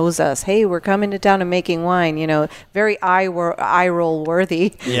nobody knows us? Hey, we're coming to town and making wine, very eye-roll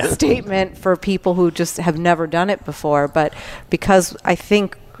worthy statement for people who just have never done it before. But because I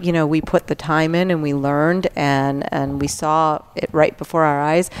think we put the time in and we learned and we saw it right before our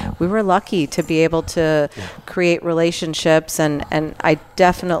eyes. We were lucky to be able to create relationships, and I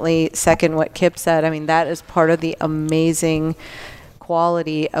definitely second what Kip said. I mean, that is part of the amazing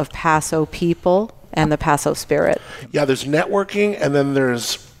quality of Paso people and the Paso spirit. Yeah, there's networking and then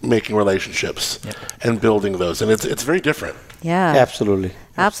there's making relationships and building those, and it's very different. Yeah.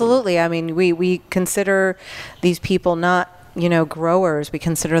 Absolutely. I mean, we consider these people not growers, we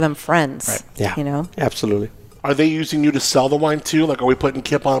consider them friends. Right. Yeah. Absolutely. Are they using you to sell the wine too? Like, are we putting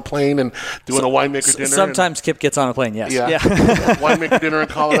Kip on a plane and doing a winemaker dinner? Sometimes Kip gets on a plane, yes. Yeah. Winemaker dinner in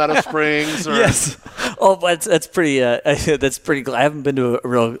Colorado Springs? Or? Yes. Oh, but that's pretty. I haven't been to a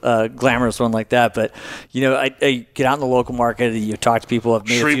real glamorous one like that, but I get out in the local market. You talk to people. I've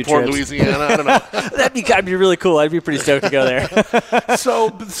made Shreveport, a few trips. Louisiana. I don't know. That'd be really cool. I'd be pretty stoked to go there. So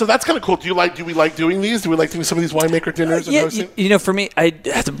that's kind of cool. Do we like doing these? Do we like doing some of these winemaker dinners? And hosting? For me,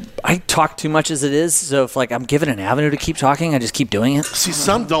 I talk too much as it is. So if I'm given an avenue to keep talking, I just keep doing it. See,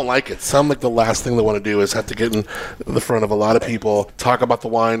 some don't like it. Some, the last thing they want to do is have to get in the front of a lot of people, talk about the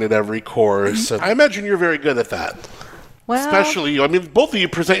wine at every course. And I imagine you're very good at that. Well, especially you. I mean, both of you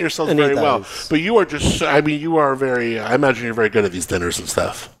present yourselves very well. But you are just, I imagine you're very good at these dinners and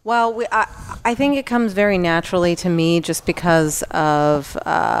stuff. Well, I think it comes very naturally to me just because of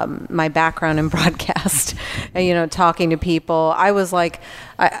my background in broadcast, talking to people. I was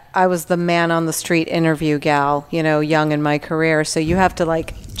I was the man on the street interview gal, young in my career. So you have to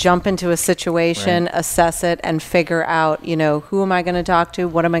jump into a situation, assess it, and figure out, who am I going to talk to?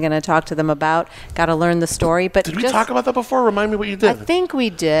 What am I going to talk to them about? Got to learn the story. But did we talk about that before? Remind me what you did. I think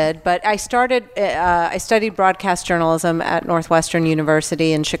we did, but I studied broadcast journalism at Northwestern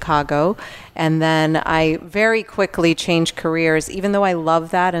University in Chicago, and then I very quickly changed careers, even though I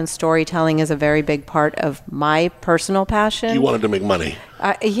love that, and storytelling is a very big part of my personal passion. You wanted to make money.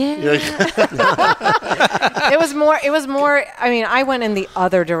 It was more, I mean, I went in the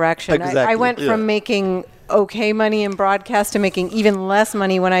other direction. Exactly. I went from making okay money in broadcast to making even less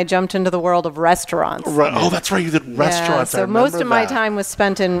money when I jumped into the world of restaurants. Right. Oh, that's right. You did restaurants. So most of my time was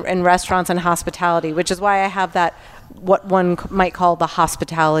spent in restaurants and hospitality, which is why I have that, what one might call the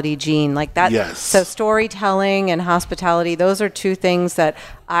hospitality gene, like that. Yes. So storytelling and hospitality, those are two things that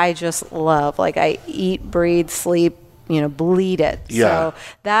I just love. I eat, breathe, sleep, bleed it. Yeah. So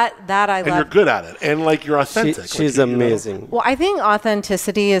that I love. And you're good at it. And you're authentic. She's amazing. Well, I think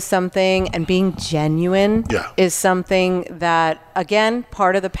authenticity is something, and being genuine is something that, again,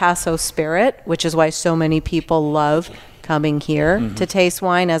 part of the Paso spirit, which is why so many people love coming here to taste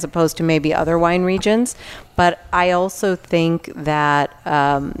wine as opposed to maybe other wine regions. But I also think that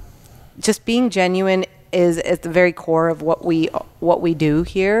just being genuine is at the very core of what we do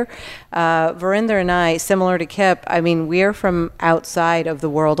here. Verinder and I, similar to Kip, I mean, we're from outside of the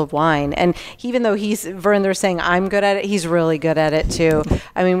world of wine. And even though Verinder's saying I'm good at it, he's really good at it too.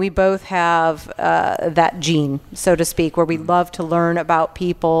 I mean, we both have that gene, so to speak, where we love to learn about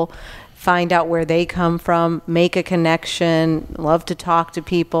people, find out where they come from, make a connection, love to talk to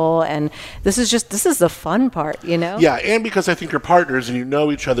people. And this is the fun part, you know? Yeah, and because I think you're partners and you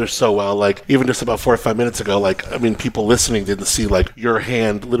know each other so well, like even just about 4 or 5 minutes ago, like, I mean, people listening didn't see like your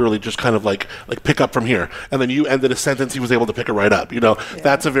hand literally just kind of like pick up from here. And then you ended a sentence, he was able to pick it right up. You know,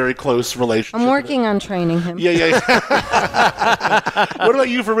 that's a very close relationship. I'm working on training him. Yeah. What about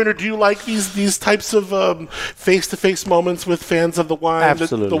you, Verinder? Do you like these types of face-to-face moments with fans of the wine?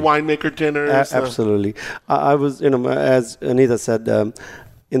 Absolutely. The winemaker dinners? Absolutely. I was, as Anita said,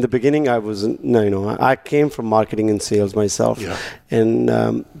 in the beginning, I came from marketing and sales myself. Yeah.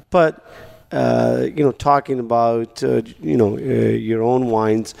 And, but, talking about, your own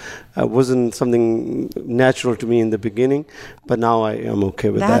wines wasn't something natural to me in the beginning, but now I am okay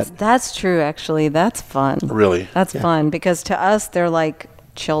with that. That's true, actually. That's fun. Really? That's fun because to us, they're like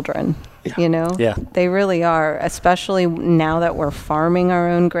children. Yeah. You know? Yeah. They really are, especially now that we're farming our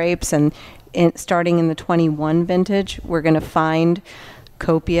own grapes and starting in the 21 vintage, we're going to find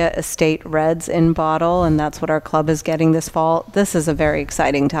Copia Estate Reds in bottle, and that's what our club is getting this fall. This is a very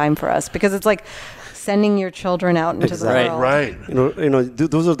exciting time for us because it's like sending your children out into the world. Right.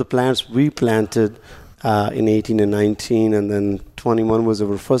 Those are the plants we planted in 18 and 19, and then 21 was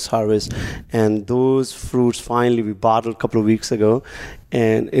our first harvest, and those fruits finally we bottled a couple of weeks ago,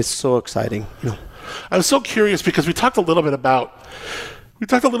 and it's so exciting. I was so curious because we talked a little bit about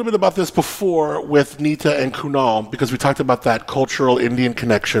this before with Nita and Kunal, because we talked about that cultural Indian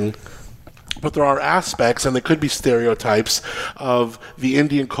connection. But there are aspects, and they could be stereotypes, of the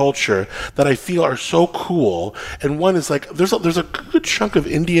Indian culture that I feel are so cool. And one is like, there's a good chunk of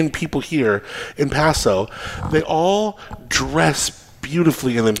Indian people here in Paso. They all dress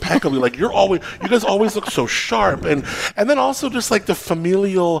beautifully and impeccably. Like you guys always look so sharp, and then also just like the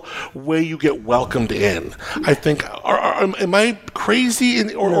familial way you get welcomed in. I think, am I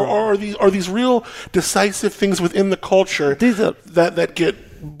crazy? Or are these real decisive things within the culture that get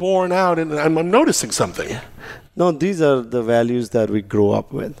born out, and I'm noticing something. No, these are the values that we grow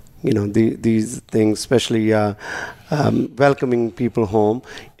up with. These things, especially welcoming people home.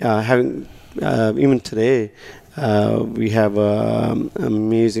 Having even today, we have an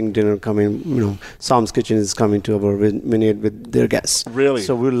amazing dinner coming. Sam's Kitchen is coming to our vineyard with their guests. Really?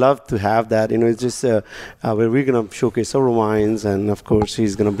 So we love to have that. It's just where we're going to showcase our wines, and of course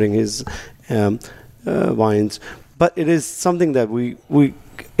he's going to bring his wines. But it is something that we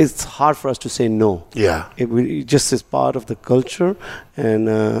it's hard for us to say no. Yeah. It just is part of the culture, and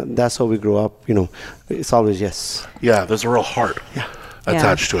that's how we grow up. It's always yes. Yeah, there's a real heart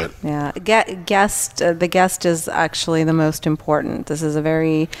attached to it. Yeah. The guest is actually the most important. This is a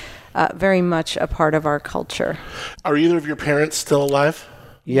very much a part of our culture. Are either of your parents still alive?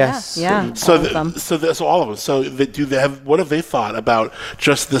 Yes. Yeah. So all of them. So what have they thought about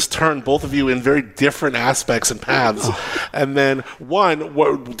just this turn, both of you in very different aspects and paths? And then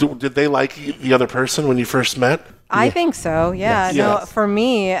did they like the other person when you first met? I think so. Yeah. Yes. No, Yes. for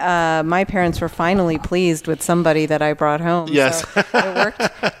me, my parents were finally pleased with somebody that I brought home. Yes. So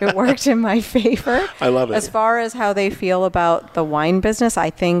it worked in my favor. I love it. As far as how they feel about the wine business, I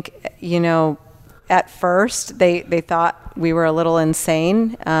think, at first they thought we were a little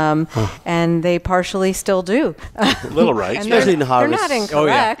insane, and they partially still do. A little, right? Especially in harvest. They're not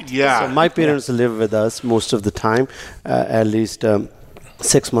incorrect. Oh, yeah. So my parents live with us most of the time, at least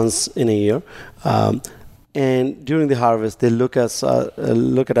 6 months in a year. And during the harvest, they look at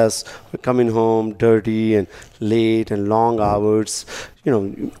us. We're coming home dirty and late and long hours.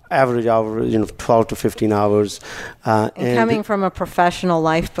 Average hour, 12 to 15 hours. And coming from a professional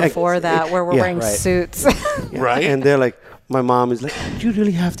life before that, where we're wearing suits. Right. And they're like, my mom is like, do you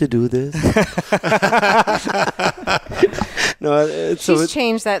really have to do this? No, She's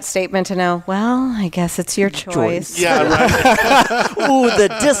changed that statement to now, well, I guess it's your choice. Yeah, right. Ooh, the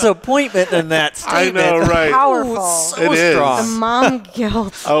disappointment in that statement. I know, right. Powerful. So It is. strong. The mom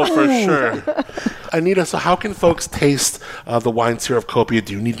guilt. Oh, for sure. Anita, so how can folks taste the wines here of Copia?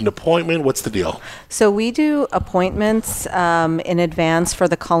 Do you need an appointment? What's the deal? So we do appointments in advance for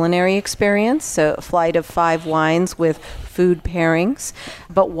the culinary experience. So a flight of 5 wines with food pairings.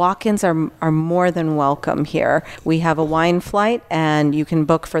 But walk-ins are more than welcome here. We have a wine flight, and you can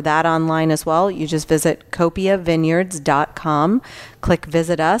book for that online as well. You just visit copiavineyards.com, click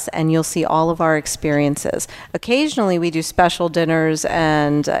Visit Us, and you'll see all of our experiences. Occasionally, we do special dinners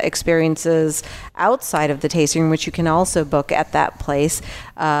and experiences outside of the tasting room, which you can also book at that place.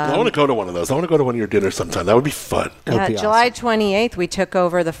 I want to go to one of those. I want to go to one of your dinners sometime. That would be fun. July 28th, we took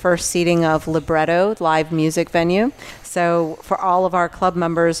over the first seating of Libretto, live music venue. So for all of our club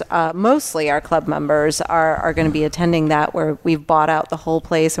members, mostly our club members are going to be attending that, where we've bought out the whole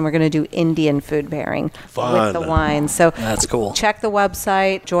place, and we're going to do Indian food pairing with the wine. So that's cool. Check the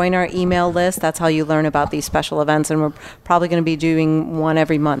website, join our email list. That's how you learn about these special events, and we're probably going to be doing one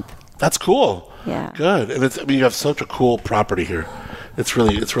every month. That's cool. Yeah. Good. And you have such a cool property here. It's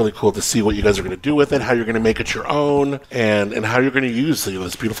really cool to see what you guys are going to do with it, how you're going to make it your own, and how you're going to use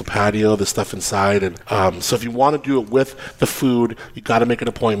this beautiful patio, the stuff inside. And so if you want to do it with the food, you got to make an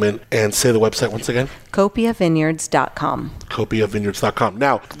appointment. And say the website once again. Copiavineyards.com. Copiavineyards.com.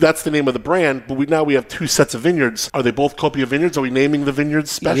 Now, that's the name of the brand, but now we have 2 sets of vineyards. Are they both Copia Vineyards? Are we naming the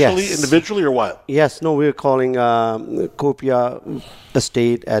vineyards specially, individually, or what? Yes, no, we're calling Copia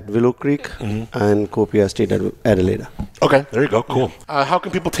Estate at Willow Creek and Copia Estate at Adelaide. Okay, there you go. Cool. How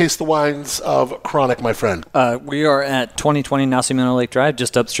can people taste the wines of Chronic, my friend? We are at 2020 Nacimiento Lake Drive,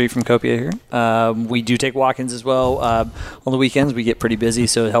 just up the street from Copia here. We do take walk-ins as well. On the weekends, we get pretty busy,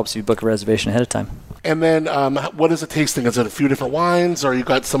 so it helps you book a reservation ahead of time. And then, what is a tasting? Is it a few different wines, or you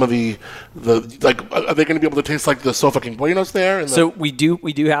got some of the are they going to be able to taste like the Sofa King Buenos there? So we do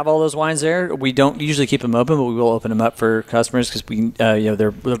have all those wines there. We don't usually keep them open, but we will open them up for customers because we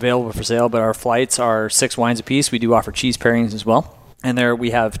they're available for sale. But our flights are 6 wines a piece. We do offer cheese pairings as well. And there we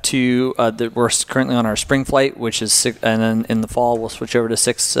have 2 that we're currently on our spring flight, which is 6, and then in the fall we'll switch over to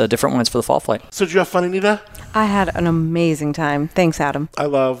 6 different wines for the fall flight. So did you have fun, Anita? I had an amazing time. Thanks, Adam. I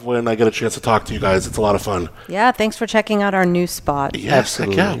love when I get a chance to talk to you guys. It's a lot of fun. Yeah, thanks for checking out our new spot. Yes,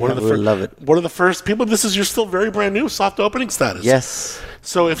 absolutely. Yeah. Love it. One of the first people. You're still very brand new, soft opening status. Yes.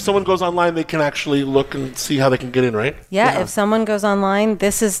 So if someone goes online, they can actually look and see how they can get in, right? Yeah, if someone goes online,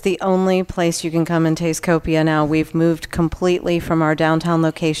 this is the only place you can come and taste Copia now. We've moved completely from our downtown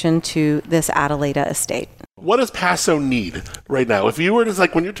location to this Adelaide estate. What does Paso need right now? If you were to,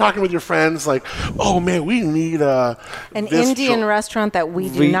 when you're talking with your friends, oh man, we need an Indian restaurant that we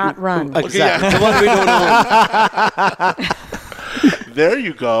do not run. Exactly. The one we don't own. There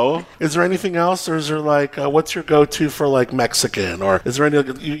you go. Is there anything else, or is there what's your go-to for Mexican, or is there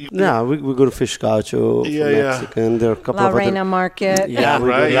any? No, we go to Fish Gaucho, Mexican. There are a couple La of Reina Market. Yeah,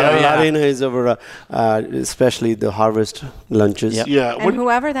 right. La Reina is over, especially the harvest lunches. Yep. Yeah. And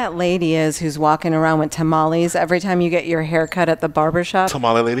whoever that lady is who's walking around with tamales every time you get your hair cut at the barbershop.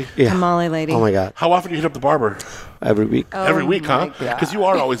 Tamale lady. Yeah. Tamale lady. Oh my God. How often do you hit up the barber? Every week. Every week, huh? Because you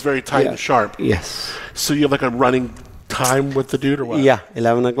are always very tight and sharp. Yes. So you have a running time with the dude, or what? Yeah,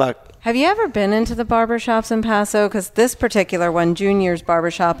 11 o'clock. Have you ever been into the barbershops in Paso? Because this particular one, Junior's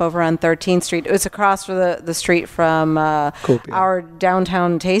Barbershop over on 13th Street, it was across from the street from our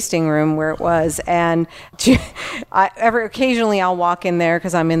downtown tasting room where it was. And occasionally I'll walk in there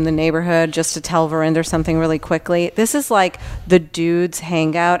because I'm in the neighborhood just to tell Verinder something really quickly. This is the dudes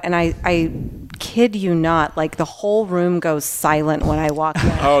hangout, and I kid you not, the whole room goes silent when I walk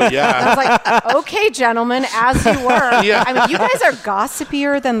in. Oh, yeah. I was like, okay, gentlemen, as you were. Yeah. I mean, you guys are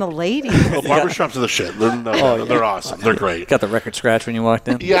gossipier than the ladies. Well, barbershops are the shit. They're awesome. They're great. Got the record scratch when you walked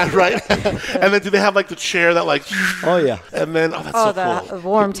in. Yeah, right. And then do they have the chair that Oh yeah. And then that's so cool. The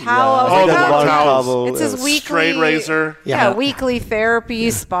warm towel. Yeah. The warm towel. It's his weekly straight razor. Yeah, weekly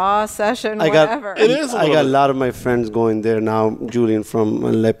therapy spa session. Whatever. It is. I got a lot of my friends going there now. Julian from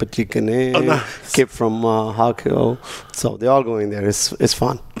Le Petit Canet, Kip from Hawk Hill. So they're all going there. It's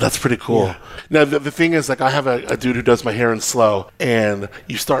fun. That's pretty cool. Yeah. Now, the thing is, I have a dude who does my hair in slow, and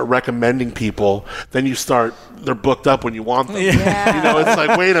you start recommending people, then they're booked up when you want them. Yeah.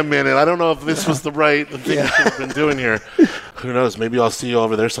 It's wait a minute, I don't know if this was the thing I should have been doing here. Who knows? Maybe I'll see you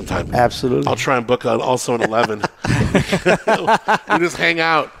over there sometime. Absolutely. I'll try and book also an 11. We just hang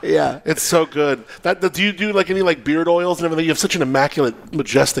out. Yeah. It's so good. Do you do like any like beard oils and everything? You have such an immaculate,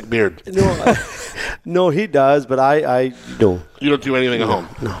 majestic beard. No, he does, but I don't. You don't do anything at home?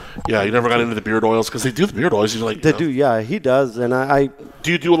 No. Yeah, you never got into the beard oils because they do the beard oils. You're like, They do, yeah. He does, and I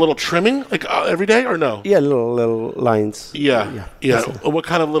Do you do a little trimming like every day or no? yeah, little lines. Yeah. That's What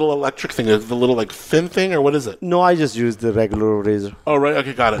kind of little electric thing is it? The little like thin thing or what is it? No, I just use the regular razor. Oh right,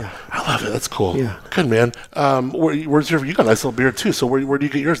 okay, got it. I love it. That's cool. Yeah. Good man. Where's your? You got a nice little beard too. So where do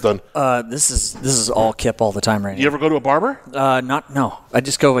you get yours done? This is all Kip all the time right now. You ever go to a barber? No. I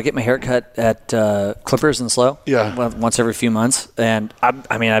just go. I get my hair cut at Clippers and Slow. Yeah. Once every few months, and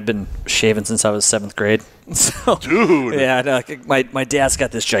I've been shaving since I was 7th grade. So, Dude. Yeah, no, my dad's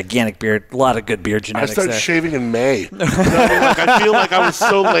got this gigantic beard. A lot of good beard I genetics. started there. shaving in May. You know what I mean? Like, I feel like I was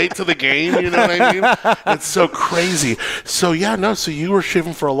so late to the game. You know what I mean? It's so crazy. So so you were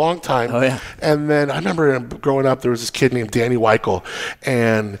shaving for a long time. Oh, yeah. And then I remember growing up, there was this kid named Danny Weichel,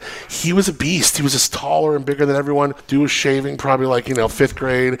 and he was a beast. He was just taller and bigger than everyone. Dude was shaving probably like 5th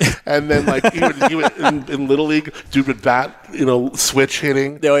grade, and then like he would in Little League, dude would bat, switch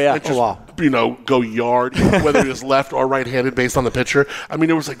hitting. Oh, yeah. And just, wow. Go yard, whether he was left or right-handed based on the pitcher. I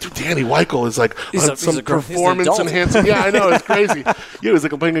mean, it was like, dude, Danny Weichel is like He's on some an adult. performance-enhancing. Yeah, I know, it's crazy. Yeah, it was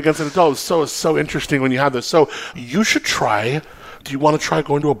like playing against an adult. It was so interesting when you have this. So you should try. Do you want to try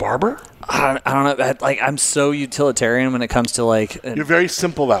going to a barber? I don't know. I'm so utilitarian when it comes to You're very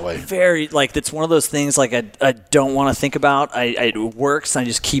simple that way. very it's one of those things I don't want to think about. It works. I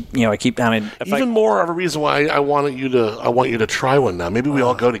just keep More of a reason why I want you to try one now. Maybe we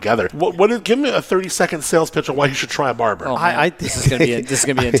all go together. Give me a 30-second sales pitch on why you should try a barber. Oh, man. This is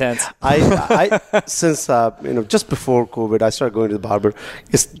gonna be intense. I since just before COVID, I started going to the barber.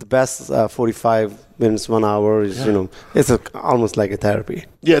 It's the best 45 minutes, 1 hour. It's almost like a therapy.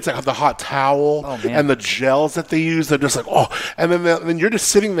 Yeah, it's like the hot towel and the gels that they use. They're just like, and then you're just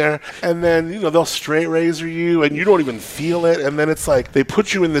sitting there, and then they'll straight razor you, and you don't even feel it. And then it's like they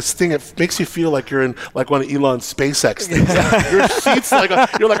put you in this thing. It makes you feel like you're in like one of Elon's SpaceX things. Your seat's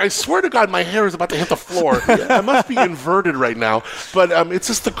you're like, I swear to God, my hair is about to hit the floor. I must be inverted right now, but it's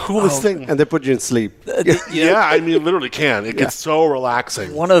just the coolest thing. And they put you in sleep. Yeah, I mean, literally can. It gets so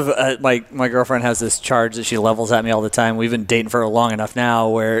relaxing. One of my girlfriend has this charge that she levels at me all the time. We've been dating for long enough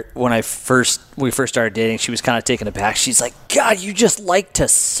now where when we first started dating, she was kind of taken aback. She's like, God, you just like to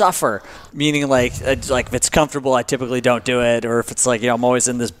suffer. Meaning if it's comfortable, I typically don't do it. Or if it's I'm always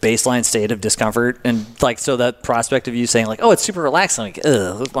in this baseline state of discomfort. And so that prospect of you saying it's super relaxing. I'm like,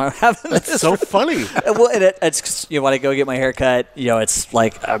 ugh, why am I having this? It's so funny. Well, it's when I go get my hair cut, it's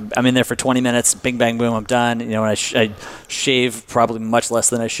like I'm in there for 20 minutes, bing, bang, boom, I'm done. When I shave probably much less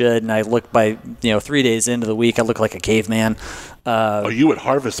than I should. And I look by, 3 days into the week, I look like a caveman. You at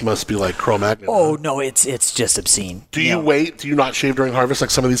Harvest must be like Cro-Magnon. Oh, no, it's just obscene. Do you wait? Do you not shave during Harvest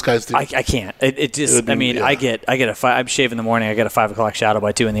like some of these guys do? I can't. I get I'm shaving in the morning. I get a 5 o'clock shadow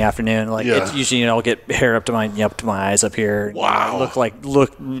by 2 in the afternoon. It's usually I'll get hair up to my eyes up here. Wow.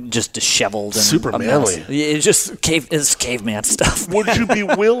 Look just disheveled and super manly. It's just it's caveman stuff. Would you be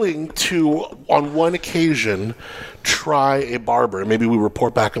willing to, on one occasion, try a barber? Maybe we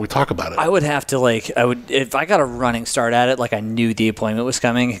report back and we talk about it. I would have to if I got a running start at it, I knew the appointment was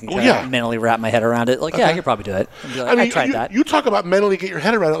coming. Mentally wrap my head around it. I could probably do it. I tried that. You talk about mentally get your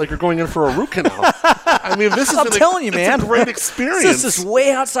head around it like you're going in for a root canal. I mean, this is I'm telling you, man, it's a great experience. This is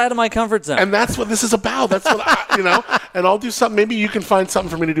way outside of my comfort zone, and that's what this is about. That's what And I'll do something. Maybe you can find something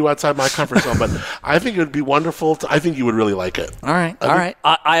for me to do outside my comfort zone. But I think it would be wonderful. I think you would really like it. All right.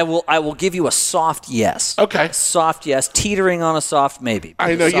 I will give you a soft yes. Okay. Soft yes, teetering on a soft maybe.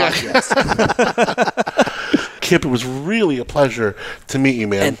 I know. Soft yes. Kip, it was really a pleasure to meet you,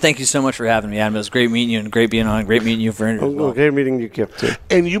 man. And thank you so much for having me, Adam. It was great meeting you and great being on. Great meeting you for interview. Great meeting you, Kip, too.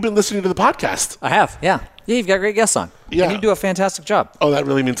 And you've been listening to the podcast. I have, yeah. Yeah, you've got great guests on. Yeah. And you do a fantastic job. Oh, that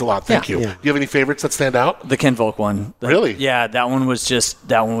really means a lot. Thank you. Yeah. Do you have any favorites that stand out? The Ken Volk one. Really? Yeah, that one was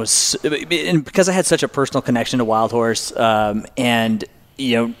and because I had such a personal connection to Wild Horse, and,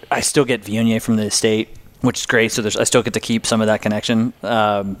 I still get Viognier from the estate, which is great. So I still get to keep some of that connection.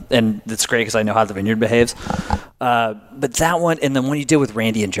 And it's great because I know how the vineyard behaves. But that one, and the one you did with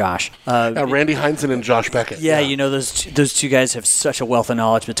Randy and Josh. Randy Heinzen and Josh Beckett. Yeah, those two guys have such a wealth of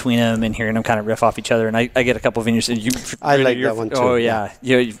knowledge between them, and hearing them kind of riff off each other. And I get a couple of vineyards. And I like that one too. Oh, yeah.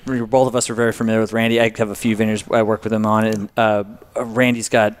 Both of us are very familiar with Randy. I have a few vineyards I work with him on. And Randy's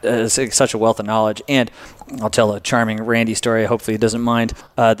got such a wealth of knowledge. And I'll tell a charming Randy story. Hopefully he doesn't mind.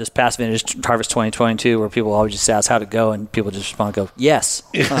 This past vintage, Harvest 2022, where people always just ask how to go, and people just respond and go, yes.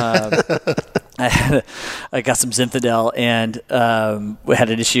 I got some Zinfandel, and we had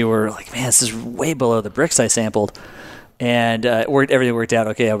an issue where like, man, this is way below the bricks I sampled. And everything worked out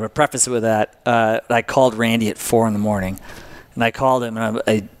okay. I'm going to preface it with that. I called Randy at 4 a.m, and I called him, and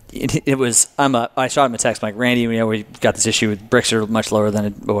I shot him a text. I'm like, Randy, we got this issue with bricks are much lower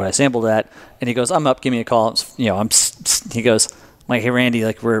than what I sampled at. And he goes, I'm up, give me a call. He goes, I'm like, hey, Randy,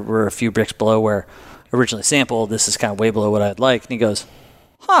 like we're a few bricks below where I originally sampled. This is kind of way below what I'd like. And he goes,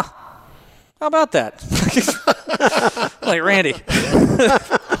 huh, how about that? I'm like, Randy.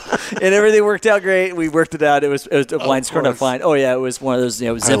 And everything worked out great. We worked it out. It was a blind scored up fine. Oh yeah, it was one of those.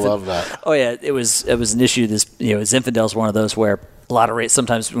 I love that. Oh yeah, it was an issue. This Zinfandel is one of those where a lot of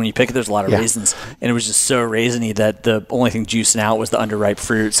sometimes when you pick it, there's a lot of raisins, and it was just so raisiny that the only thing juicing out was the underripe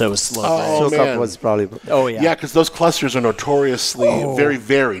fruit. So it was slow. Oh man, was probably. Oh yeah, yeah, because those clusters are notoriously very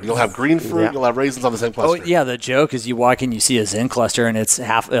varied. You'll have green fruit, you'll have raisins on the same cluster. Oh yeah, the joke is you walk in, you see a Zin cluster, and it's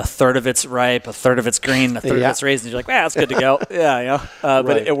a third of it's ripe, a third of it's green, a third of it's raisins. You're like, that's good to go.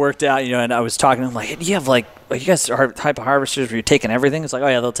 But it worked out, and I was talking to him like, hey, do you have like you guys are type of harvesters where you're taking everything? It's like, oh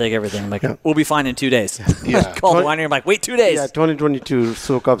yeah, they'll take everything. I'm like, we'll be fine in 2 days. Yeah. Call the winery. I'm like, wait 2 days. Yeah, 2022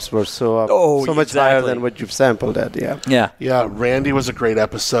 soak-ups were so much higher than what you've sampled at. Yeah. Randy was a great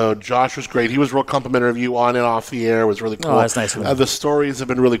episode. Josh was great. He was real complimentary of you on and off the air. It was really cool. Oh, that's nice. The stories have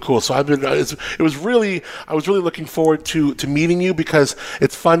been really cool. So I was really looking forward to meeting you because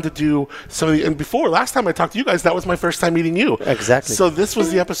it's fun to do some of the. And last time I talked to you guys, that was my first time meeting you. Exactly. So this was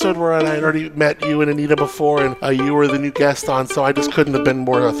the episode where I had already met you and Anita before, and you were the new guest on. So I just couldn't have been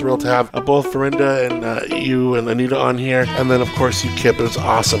more thrilled to have both Verinda and you and Anita on here, and then of course you, Kip. It was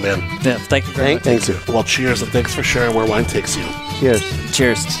awesome, man. Yeah, thank you very much. Thank you. Well, cheers, and thanks for sharing where wine takes you.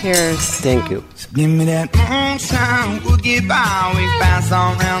 Cheers. Thank you. Give me that moonshine, we'll get by. We pass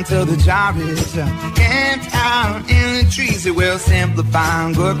on round till the job is camped out in the trees. It will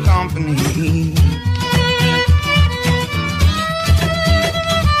simplify good company.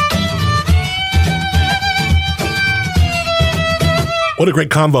 What a great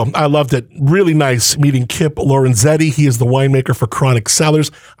convo. I loved it. Really nice meeting Kip Lorenzetti. He is the winemaker for Chronic Cellars.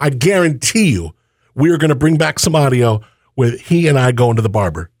 I guarantee you we are going to bring back some audio with he and I going to the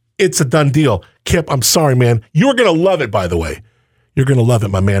barber. It's a done deal. Kip, I'm sorry, man. You're going to love it, by the way. You're going to love it,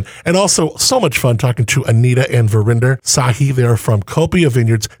 my man. And also, so much fun talking to Anita and Verinda Sahi. They're from Copia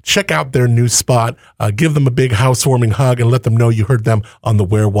Vineyards. Check out their new spot. Give them a big housewarming hug and let them know you heard them on the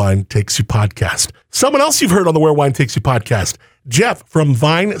Where Wine Takes You podcast. Someone else you've heard on the Where Wine Takes You podcast, Jeff from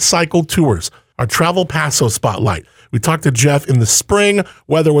Vine Cycle Tours, our Travel Paso spotlight. We talked to Jeff in the spring.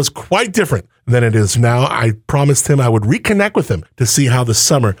 Weather was quite different than it is now. I promised him I would reconnect with him to see how this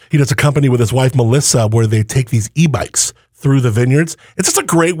summer he does a company with his wife, Melissa, where they take these e-bikes through the vineyards. It's just a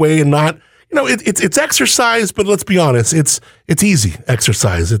great way and not, it's exercise, but let's be honest, it's easy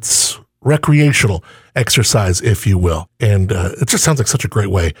exercise. It's recreational exercise, if you will. And it just sounds like such a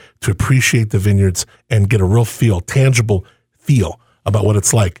great way to appreciate the vineyards and get a real tangible feel about what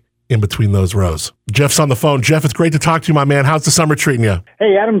it's like in between those rows. Jeff's on the phone. Jeff, it's great to talk to you, my man. How's the summer treating you?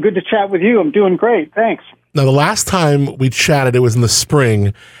 Hey, Adam, good to chat with you. I'm doing great. Thanks. Now, the last time we chatted, it was in the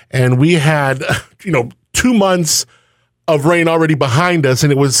spring, and we had, 2 months of rain already behind us,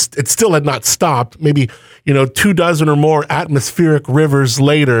 and it still had not stopped. Maybe, 24 or more atmospheric rivers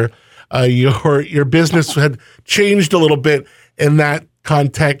later, your business had changed a little bit in that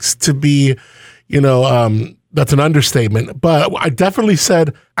context to be, that's an understatement. But I definitely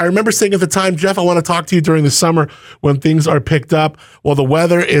I remember saying at the time, Jeff, I want to talk to you during the summer when things are picked up. Well, the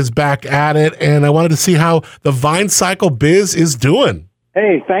weather is back at it, and I wanted to see how the Vine Cycle biz is doing.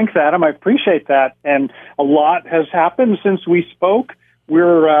 Hey, thanks, Adam. I appreciate that. And a lot has happened since we spoke.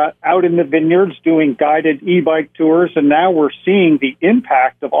 We're out in the vineyards doing guided e-bike tours, and now we're seeing the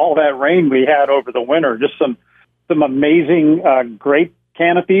impact of all that rain we had over the winter. Just some amazing grape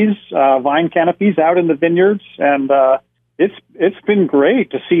canopies, vine canopies out in the vineyards, and it's been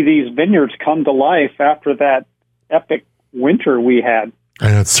great to see these vineyards come to life after that epic winter we had.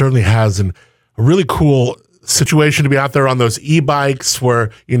 And it certainly has, and a really cool situation to be out there on those e-bikes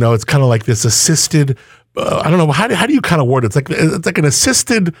where, it's kind of like this assisted, I don't know, how do you kind of word it? It's like an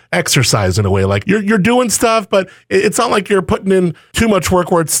assisted exercise in a way. Like you're doing stuff, but it's not like you're putting in too much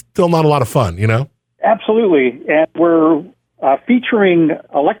work where it's still not a lot of fun, Absolutely. And we're featuring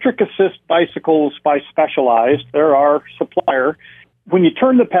electric assist bicycles by Specialized. They're our supplier. When you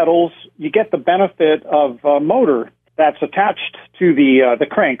turn the pedals, you get the benefit of a motor that's attached to the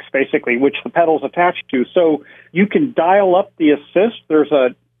cranks, basically, which the pedal's attached to. So you can dial up the assist. There's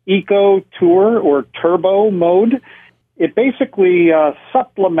a Eco Tour or Turbo mode, it basically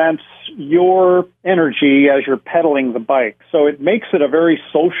supplements your energy as you're pedaling the bike. So it makes it a very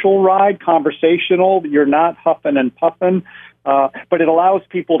social ride, conversational. You're not huffing and puffing, but it allows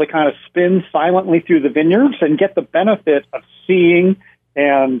people to kind of spin silently through the vineyards and get the benefit of seeing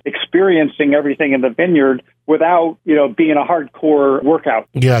and experiencing everything in the vineyard without, being a hardcore workout.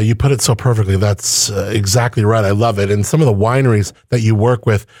 Yeah, you put it so perfectly. That's exactly right. I love it. And some of the wineries that you work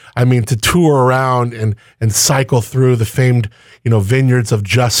with, I mean, to tour around and cycle through the famed, vineyards of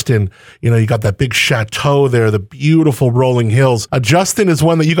Justin, you got that big chateau there, the beautiful rolling hills. Justin is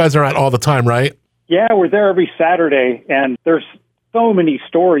one that you guys are at all the time, right? Yeah, we're there every Saturday, and there's so many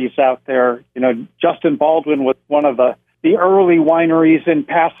stories out there. Justin Baldwin was one of the early wineries in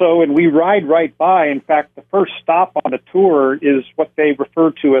Paso, and we ride right by. In fact, the first stop on the tour is what they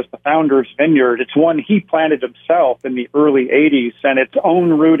refer to as the Founder's Vineyard. It's one he planted himself in the early 80s, and it's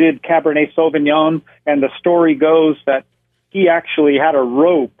own-rooted Cabernet Sauvignon, and the story goes that he actually had a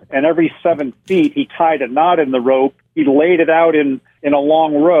rope, and every 7 feet he tied a knot in the rope. He laid it out in a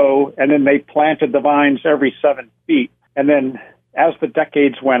long row, and then they planted the vines every 7 feet. And then as the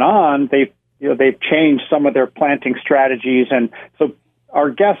decades went on, they've changed some of their planting strategies. And so our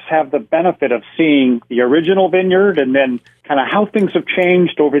guests have the benefit of seeing the original vineyard and then kind of how things have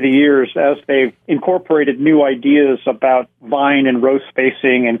changed over the years as they've incorporated new ideas about vine and row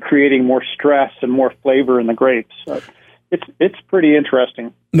spacing and creating more stress and more flavor in the grapes. So it's pretty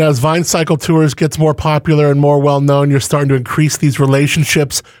interesting. Now, as Vine Cycle Tours gets more popular and more well-known, you're starting to increase these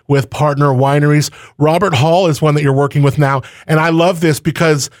relationships with partner wineries. Robert Hall is one that you're working with now, and I love this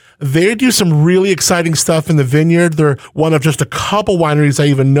because they do some really exciting stuff in the vineyard. They're one of just a couple wineries I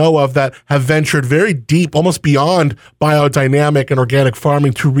even know of that have ventured very deep, almost beyond biodynamic and organic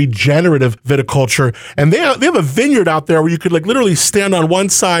farming to regenerative viticulture. And they have a vineyard out there where you could literally stand on one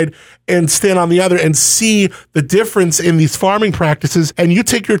side and stand on the other and see the difference in these farming practices, and you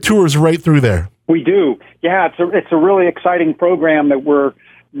take your tours right through there. We do. Yeah, it's a really exciting program that we're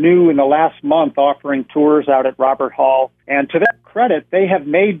new in the last month offering tours out at Robert Hall. And to their credit, they have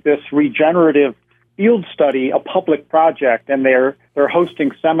made this regenerative field study a public project, and they're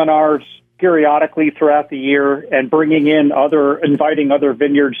hosting seminars periodically throughout the year and inviting other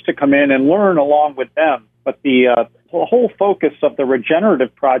vineyards to come in and learn along with them. But the whole focus of the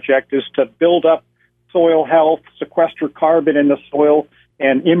regenerative project is to build up soil health, sequester carbon in the soil,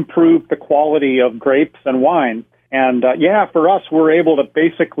 and improve the quality of grapes and wine. And for us, we're able to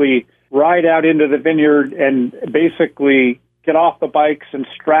basically ride out into the vineyard and basically get off the bikes and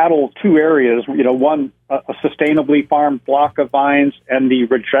straddle two areas, one, a sustainably farmed block of vines and the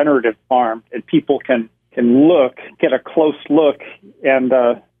regenerative farm. And people can get a close look and,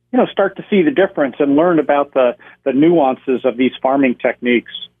 start to see the difference and learn about the nuances of these farming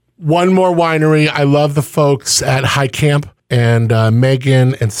techniques. One more winery. I love the folks at High Camp. And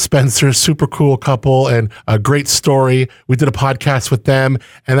Megan and Spencer, super cool couple and a great story. We did a podcast with them,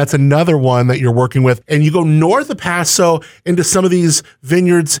 and that's another one that you're working with. And you go north of Paso into some of these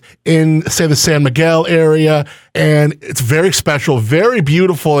vineyards in, say, the San Miguel area, and it's very special, very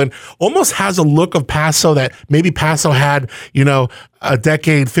beautiful, and almost has a look of Paso that maybe Paso had, a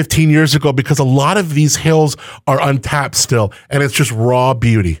decade, 15 years ago, because a lot of these hills are untapped still, and it's just raw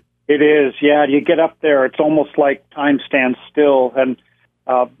beauty. It is, yeah. You get up there, it's almost like time stands still. And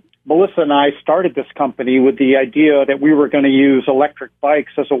Melissa and I started this company with the idea that we were going to use electric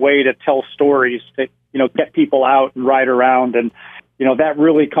bikes as a way to tell stories, to get people out and ride around. And that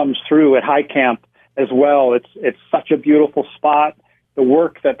really comes through at High Camp as well. It's such a beautiful spot. The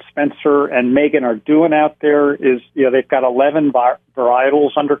work that Spencer and Megan are doing out there is, they've got 11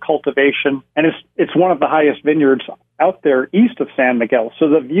 varietals under cultivation, and it's one of the highest vineyards out there east of San Miguel. So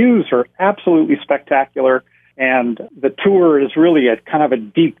the views are absolutely spectacular, and the tour is really a kind of a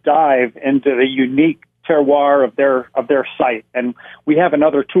deep dive into the unique terroir of their site. And we have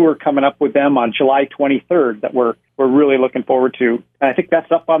another tour coming up with them on July 23rd that we're really looking forward to. And I think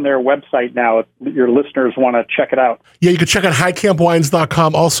that's up on their website now if your listeners want to check it out. Yeah, you can check out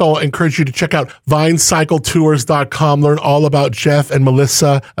highcampwines.com. Also, I encourage you to check out vinecycletours.com. Learn all about Jeff and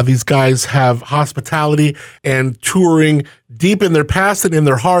Melissa. These guys have hospitality and touring deep in their past and in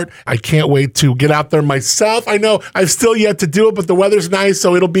their heart. I can't wait to get out there myself. I know I've still yet to do it, but the weather's nice,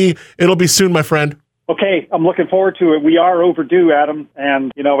 so it'll be soon, my friend. Okay, I'm looking forward to it. We are overdue, Adam.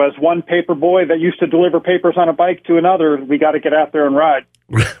 And, as one paper boy that used to deliver papers on a bike to another, we got to get out there and ride.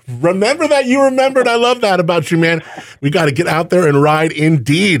 Remember that? You remembered. I love that about you, man. We got to get out there and ride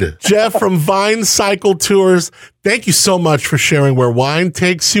indeed. Jeff from Vine Cycle Tours, thank you so much for sharing where wine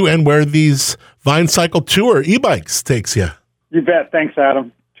takes you and where these Vine Cycle Tour e-bikes takes you. You bet. Thanks,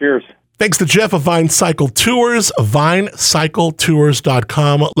 Adam. Cheers. Thanks to Jeff of Vine Cycle Tours,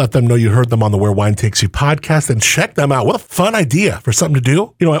 vinecycletours.com. Let them know you heard them on the Where Wine Takes You podcast and check them out. What a fun idea for something to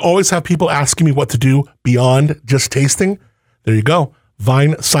do. You know, I always have people asking me what to do beyond just tasting. There you go.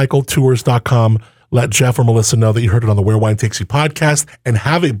 Vinecycletours.com. Let Jeff or Melissa know that you heard it on the Where Wine Takes You podcast and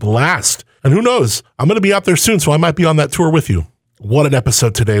have a blast. And who knows, I'm going to be out there soon, so I might be on that tour with you. What an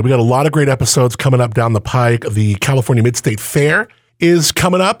episode today. We got a lot of great episodes coming up down the pike. The California Mid-State Fair is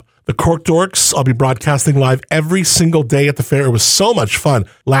coming up. The Cork Dorks, I'll be broadcasting live every single day at the fair. It was so much fun.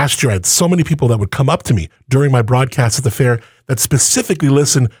 Last year, I had so many people that would come up to me during my broadcast at the fair that specifically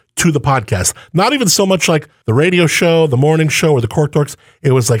listen to the podcast. Not even so much like the radio show, the morning show, or the Cork Dorks.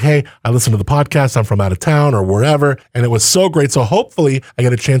 It was like, hey, I listen to the podcast. I'm from out of town or wherever. And it was so great. So hopefully I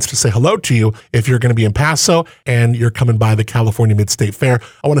get a chance to say hello to you if you're going to be in Paso and you're coming by the California Mid-State Fair.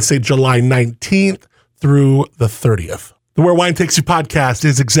 I want to say July 19th through the 30th. The Where Wine Takes You podcast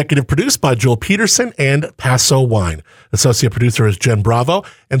is executive produced by Joel Peterson and Paso Wine. Associate producer is Jen Bravo.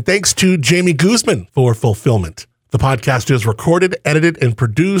 And thanks to Jamie Guzman for fulfillment. The podcast is recorded, edited, and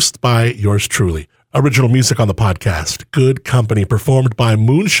produced by yours truly. Original music on the podcast, Good Company, performed by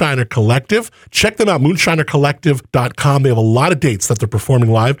Moonshiner Collective. Check them out, moonshinercollective.com. They have a lot of dates that they're performing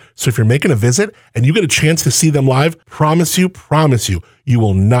live. So if you're making a visit and you get a chance to see them live, promise you, you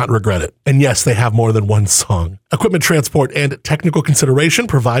will not regret it. And yes, they have more than one song. Equipment transport and technical consideration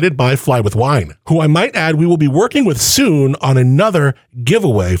provided by Fly With Wine, who I might add we will be working with soon on another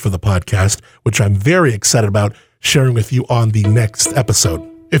giveaway for the podcast, which I'm very excited about sharing with you on the next episode.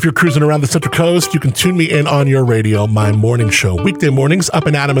 If you're cruising around the Central Coast, you can tune me in on your radio, my morning show. Weekday mornings, Up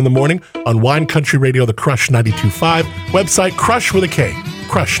and Adam in the morning on Wine Country Radio, the Crush 92.5. Website, Crush with a K,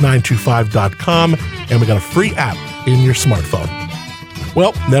 crush925.com. And we got a free app in your smartphone.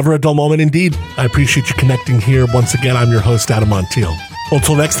 Well, never a dull moment indeed. I appreciate you connecting here. Once again, I'm your host, Adam Montiel.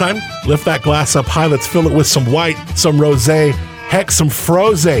 Until next time, lift that glass up high. Let's fill it with some white, some rosé, heck, some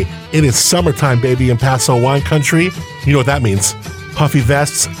frosé. It is summertime, baby, in Paso Wine Country. You know what that means. Puffy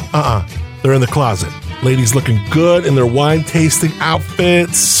vests, they're in the closet. Ladies looking good in their wine tasting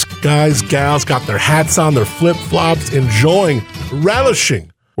outfits. Guys, gals got their hats on, their flip-flops, enjoying, relishing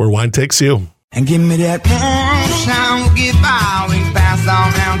where wine takes you. And give me that moonshine, we'll get by. We can pass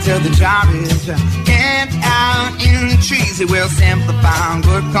on down till the job is camped out in the trees. It will simplify on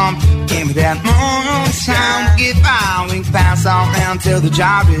good company. Give me that moonshine, we'll get by. We can pass on down till the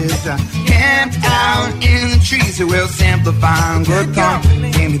job is camped out in the trees. It will simplify on good company.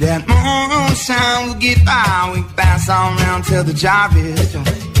 Give me that moonshine, we'll get by. We can pass on down till the job is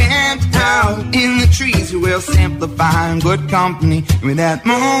camped out in the trees. It will simplify in good company. Give me that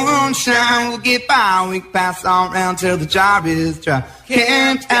moonshine, we'll get by. We can pass on round till the job is dry.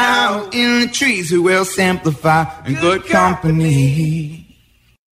 Camped out in the trees. It will simplify in good company.